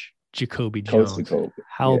 Coach Jacoby Jones. Coach Jacoby.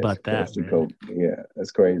 How about that? Coach Jacoby. Yeah,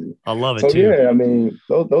 that's crazy. I love it so, too. Yeah, I mean,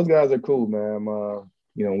 those guys are cool, man.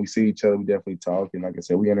 We see each other, we definitely talk, and like I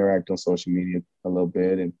said, we interact on social media a little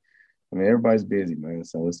bit, and I mean, everybody's busy, man.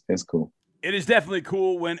 So it's cool. It is definitely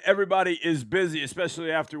cool when everybody is busy,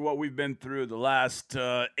 especially after what we've been through the last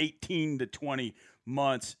 18 to 20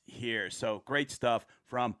 months here. So great stuff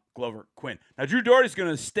from Glover Quinn. Now, Drew Dougherty's going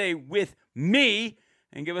to stay with me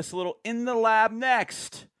and give us a little In the Lab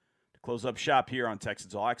next to close up shop here on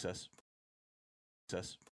Texans All Access.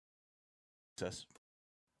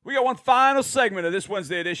 We got one final segment of this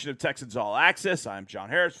Wednesday edition of Texans All Access. I'm John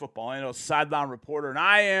Harris, football analyst, sideline reporter, and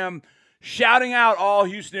I am shouting out all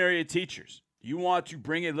Houston area teachers. You want to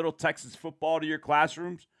bring a little Texas football to your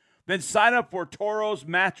classrooms? Then sign up for Toros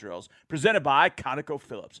Math Drills, presented by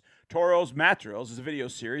ConocoPhillips. Toros Math Drills is a video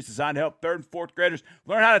series designed to help 3rd and 4th graders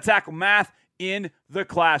learn how to tackle math in the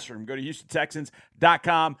classroom. Go to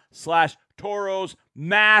HoustonTexans.com/Toros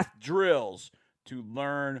Math Drills to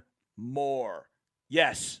learn more.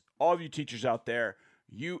 Yes, all of you teachers out there,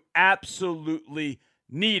 you absolutely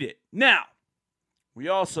need it. Now, we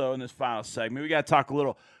also, in this final segment, we got to talk a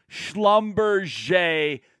little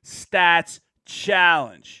Schlumberger Stats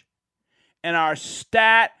Challenge. And our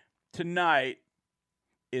stat tonight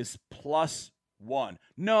is +1.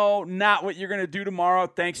 No, not what you're going to do tomorrow,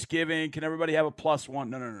 Thanksgiving. Can everybody have a +1?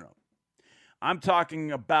 No. I'm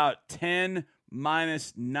talking about 10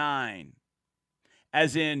 minus 9,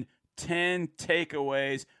 as in 10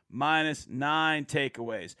 takeaways minus 9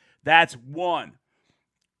 takeaways. That's 1.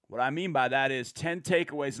 What I mean by that is 10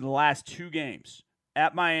 takeaways in the last 2 games,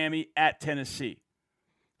 at Miami, at Tennessee.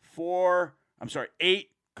 8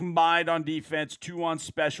 combined on defense, 2 on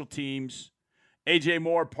special teams. A.J.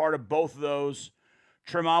 Moore, part of both of those.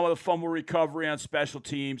 Tremont with a fumble recovery on special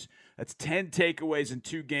teams. That's 10 takeaways in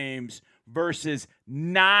 2 games versus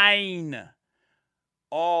 9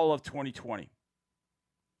 all of 2020.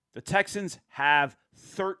 The Texans have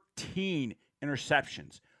 13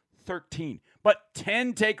 interceptions. 13. But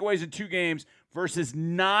 10 takeaways in 2 games versus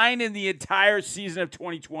 9 in the entire season of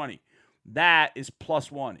 2020. That is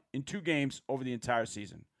 +1 in 2 games over the entire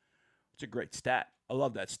season. It's a great stat. I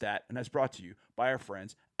love that stat. And that's brought to you by our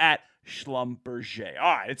friends at Schlumberger.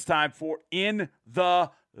 All right, it's time for In the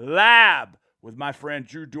Lab with my friend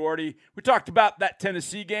Drew Doherty. We talked about that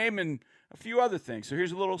Tennessee game and a few other things. So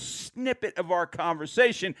here's a little snippet of our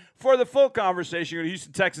conversation. For the full conversation, go to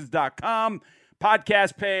HoustonTexans.com,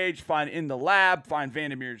 podcast page, find In the Lab, find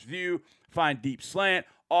Vandermeer's View, find Deep Slant.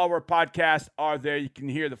 All of our podcasts are there. You can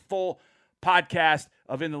hear the full podcast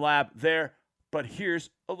of In the Lab there. But here's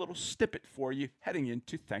a little snippet for you heading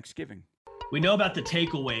into Thanksgiving. We know about the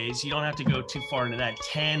takeaways. You don't have to go too far into that.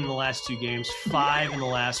 10 in the last 2 games, 5 in the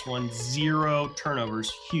last one, 0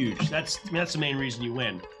 turnovers. Huge. That's the main reason you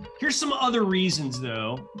win. Here's some other reasons,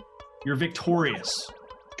 though. You're victorious.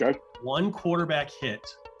 Okay. 1 quarterback hit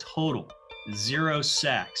total, 0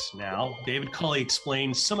 sacks. Now, David Culley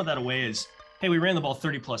explained some of that away as, hey, we ran the ball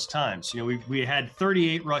 30-plus times. We had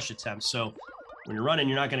 38 rush attempts. So when you're running,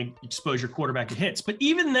 you're not going to expose your quarterback to hits. But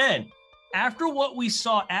even then, after what we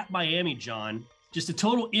saw at Miami, John, just a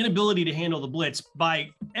total inability to handle the blitz by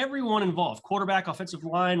everyone involved, quarterback, offensive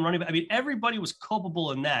line, running back. I mean, everybody was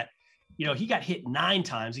culpable in that. He got hit 9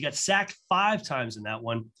 times. He got sacked 5 times in that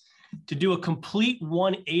one. To do a complete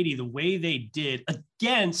 180 the way they did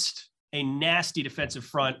against a nasty defensive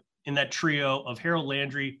front in that trio of Harold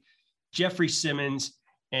Landry, Jeffrey Simmons,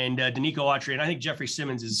 and Danico Autry. And I think Jeffrey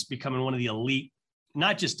Simmons is becoming one of the elite,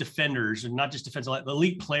 not just defenders and not just defensive,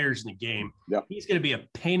 elite players in the game. Yep. He's going to be a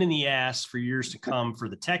pain in the ass for years to come for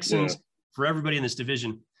the Texans, for everybody in this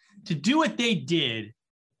division. To do what they did,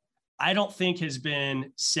 I don't think has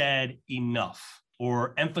been said enough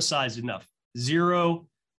or emphasized enough. 0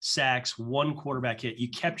 sacks, 1 quarterback hit. You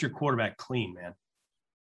kept your quarterback clean, man.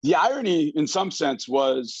 The irony in some sense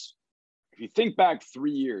was, if you think back 3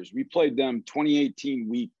 years, we played them 2018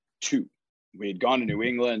 week 2. We had gone to New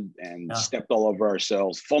England and stepped all over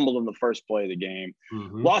ourselves, fumbled in the first play of the game,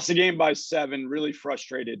 lost the game by 7, really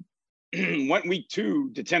frustrated. Went week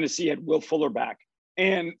 2 to Tennessee, had Will Fuller back.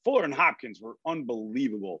 And Fuller and Hopkins were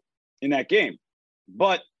unbelievable in that game.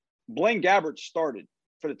 But Blaine Gabbert started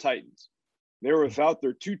for the Titans. They were without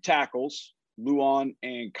their 2 tackles, Luan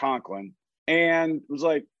and Conklin. And it was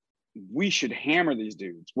like, we should hammer these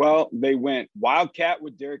dudes. Well, they went Wildcat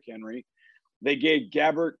with Derrick Henry. They gave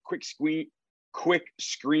Gabbert quick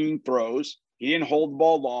screen throws. He didn't hold the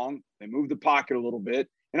ball long. They moved the pocket a little bit.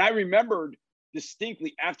 And I remembered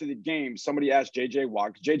distinctly after the game, somebody asked J.J.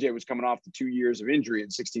 Watt, because J.J. was coming off the 2 years of injury in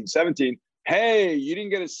 16-17. Hey, you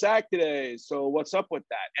didn't get a sack today, so what's up with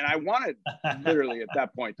that? And I wanted literally at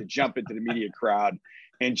that point to jump into the media crowd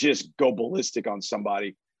and just go ballistic on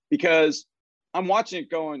somebody, because I'm watching it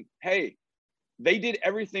going, hey, they did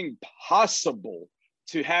everything possible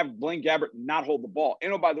to have Blaine Gabbert not hold the ball.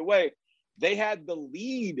 And, oh, by the way, they had the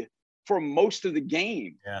lead for most of the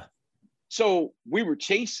game. Yeah. So we were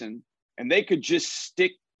chasing, and they could just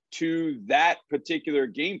stick to that particular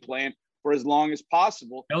game plan for as long as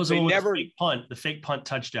possible. That was the fake punt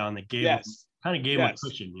touchdown that gave them a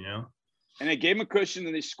cushion, And they gave them a cushion,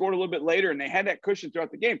 and they scored a little bit later, and they had that cushion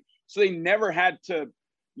throughout the game. So they never had to,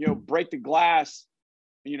 break the glass,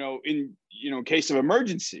 in case of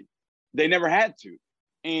emergency. They never had to.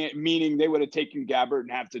 And meaning they would have taken Gabbert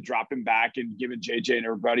and have to drop him back and given JJ and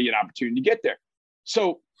everybody an opportunity to get there.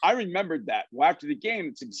 So I remembered that. Well, after the game,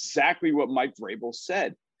 it's exactly what Mike Vrabel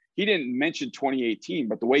said. He didn't mention 2018,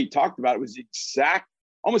 but the way he talked about it was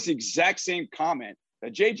almost the exact same comment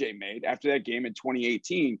that JJ made after that game in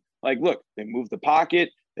 2018. Like, look, they moved the pocket.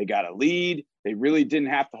 They got a lead. They really didn't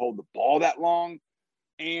have to hold the ball that long.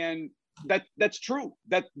 And that's true.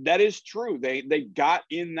 That is true. They got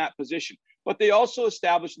in that position. But they also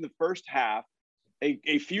established in the first half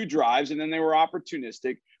a few drives, and then they were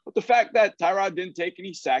opportunistic. But the fact that Tyrod didn't take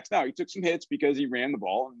any sacks, now he took some hits because he ran the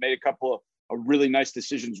ball and made a couple of really nice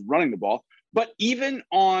decisions running the ball. But even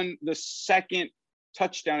on the second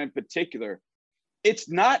touchdown in particular, it's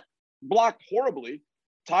not blocked horribly.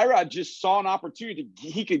 Tyrod just saw an opportunity.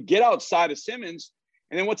 He could get outside of Simmons.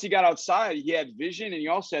 And then once he got outside, he had vision, and he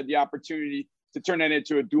also had the opportunity to turn that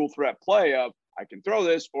into a dual threat play of, I can throw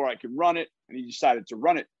this or I can run it. And he decided to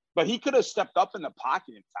run it. But he could have stepped up in the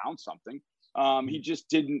pocket and found something. He just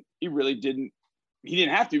didn't. He really didn't. He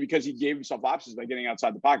didn't have to, because he gave himself options by getting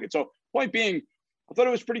outside the pocket. So point being, I thought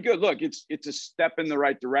it was pretty good. Look, it's a step in the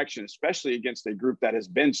right direction, especially against a group that has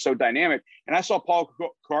been so dynamic. And I saw Paul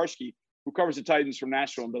Kuharsky, who covers the Titans from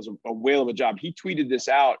Nashville and does a whale of a job. He tweeted this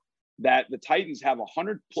out, that the Titans have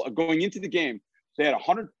 100 going into the game. They had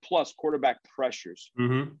 100+ quarterback pressures.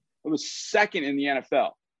 Mm-hmm. It was second in the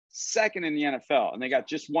NFL, and they got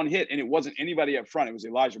just 1 hit, and it wasn't anybody up front. It was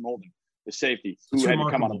Elijah Molden, the safety, who had to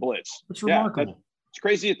come on a blitz. It's remarkable. It's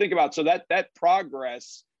crazy to think about. So that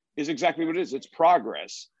progress is exactly what it is. It's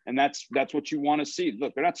progress. And that's what you want to see.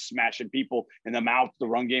 Look, they're not smashing people in the mouth, the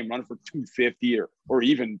run game, running for 250 or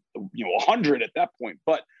even 100 at that point.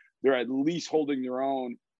 But they're at least holding their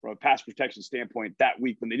own from a pass protection standpoint that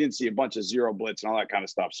week when they didn't see a bunch of zero blitz and all that kind of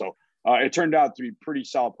stuff. So it turned out to be pretty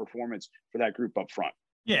solid performance for that group up front.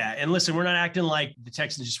 Yeah, and listen, we're not acting like the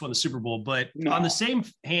Texans just won the Super Bowl, but on the same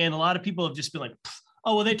hand, a lot of people have just been like,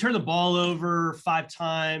 oh, well, they turned the ball over 5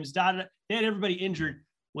 times. They had everybody injured.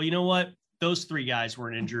 Well, you know what? Those 3 guys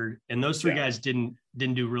weren't injured, and those 3 guys didn't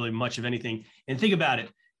do really much of anything. And think about it.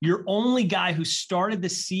 Your only guy who started the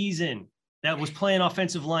season that was playing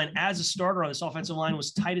offensive line as a starter on this offensive line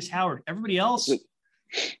was Titus Howard. Everybody else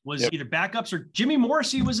was either backups or Jimmy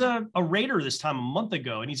Morrissey was a Raider this time a month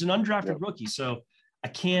ago, and he's an undrafted rookie. So I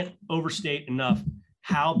can't overstate enough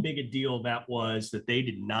how big a deal that was that they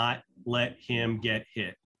did not let him get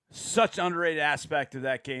hit. Such an underrated aspect of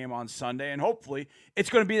that game on Sunday, and hopefully it's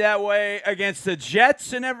going to be that way against the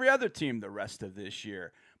Jets and every other team the rest of this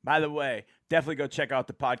year. By the way, definitely go check out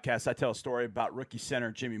the podcast. I tell a story about rookie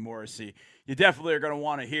center Jimmy Morrissey. You definitely are going to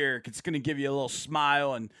want to hear it. It's going to give you a little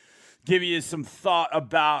smile and give you some thought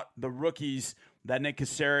about the rookies that Nick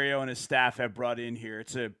Caserio and his staff have brought in here.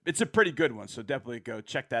 It's a pretty good one, so definitely go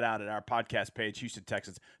check that out at our podcast page,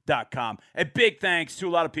 HoustonTexans.com. A big thanks to a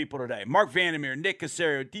lot of people today. Mark Vandermeer, Nick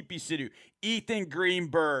Caserio, DP Sidhu, Ethan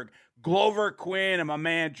Greenberg, Glover Quinn, and my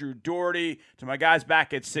man Drew Doherty. To my guys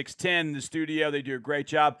back at 610 in the studio, they do a great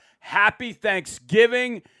job. Happy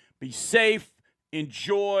Thanksgiving. Be safe,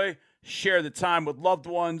 enjoy, share the time with loved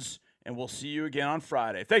ones, and we'll see you again on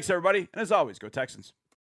Friday. Thanks, everybody, and as always, go Texans.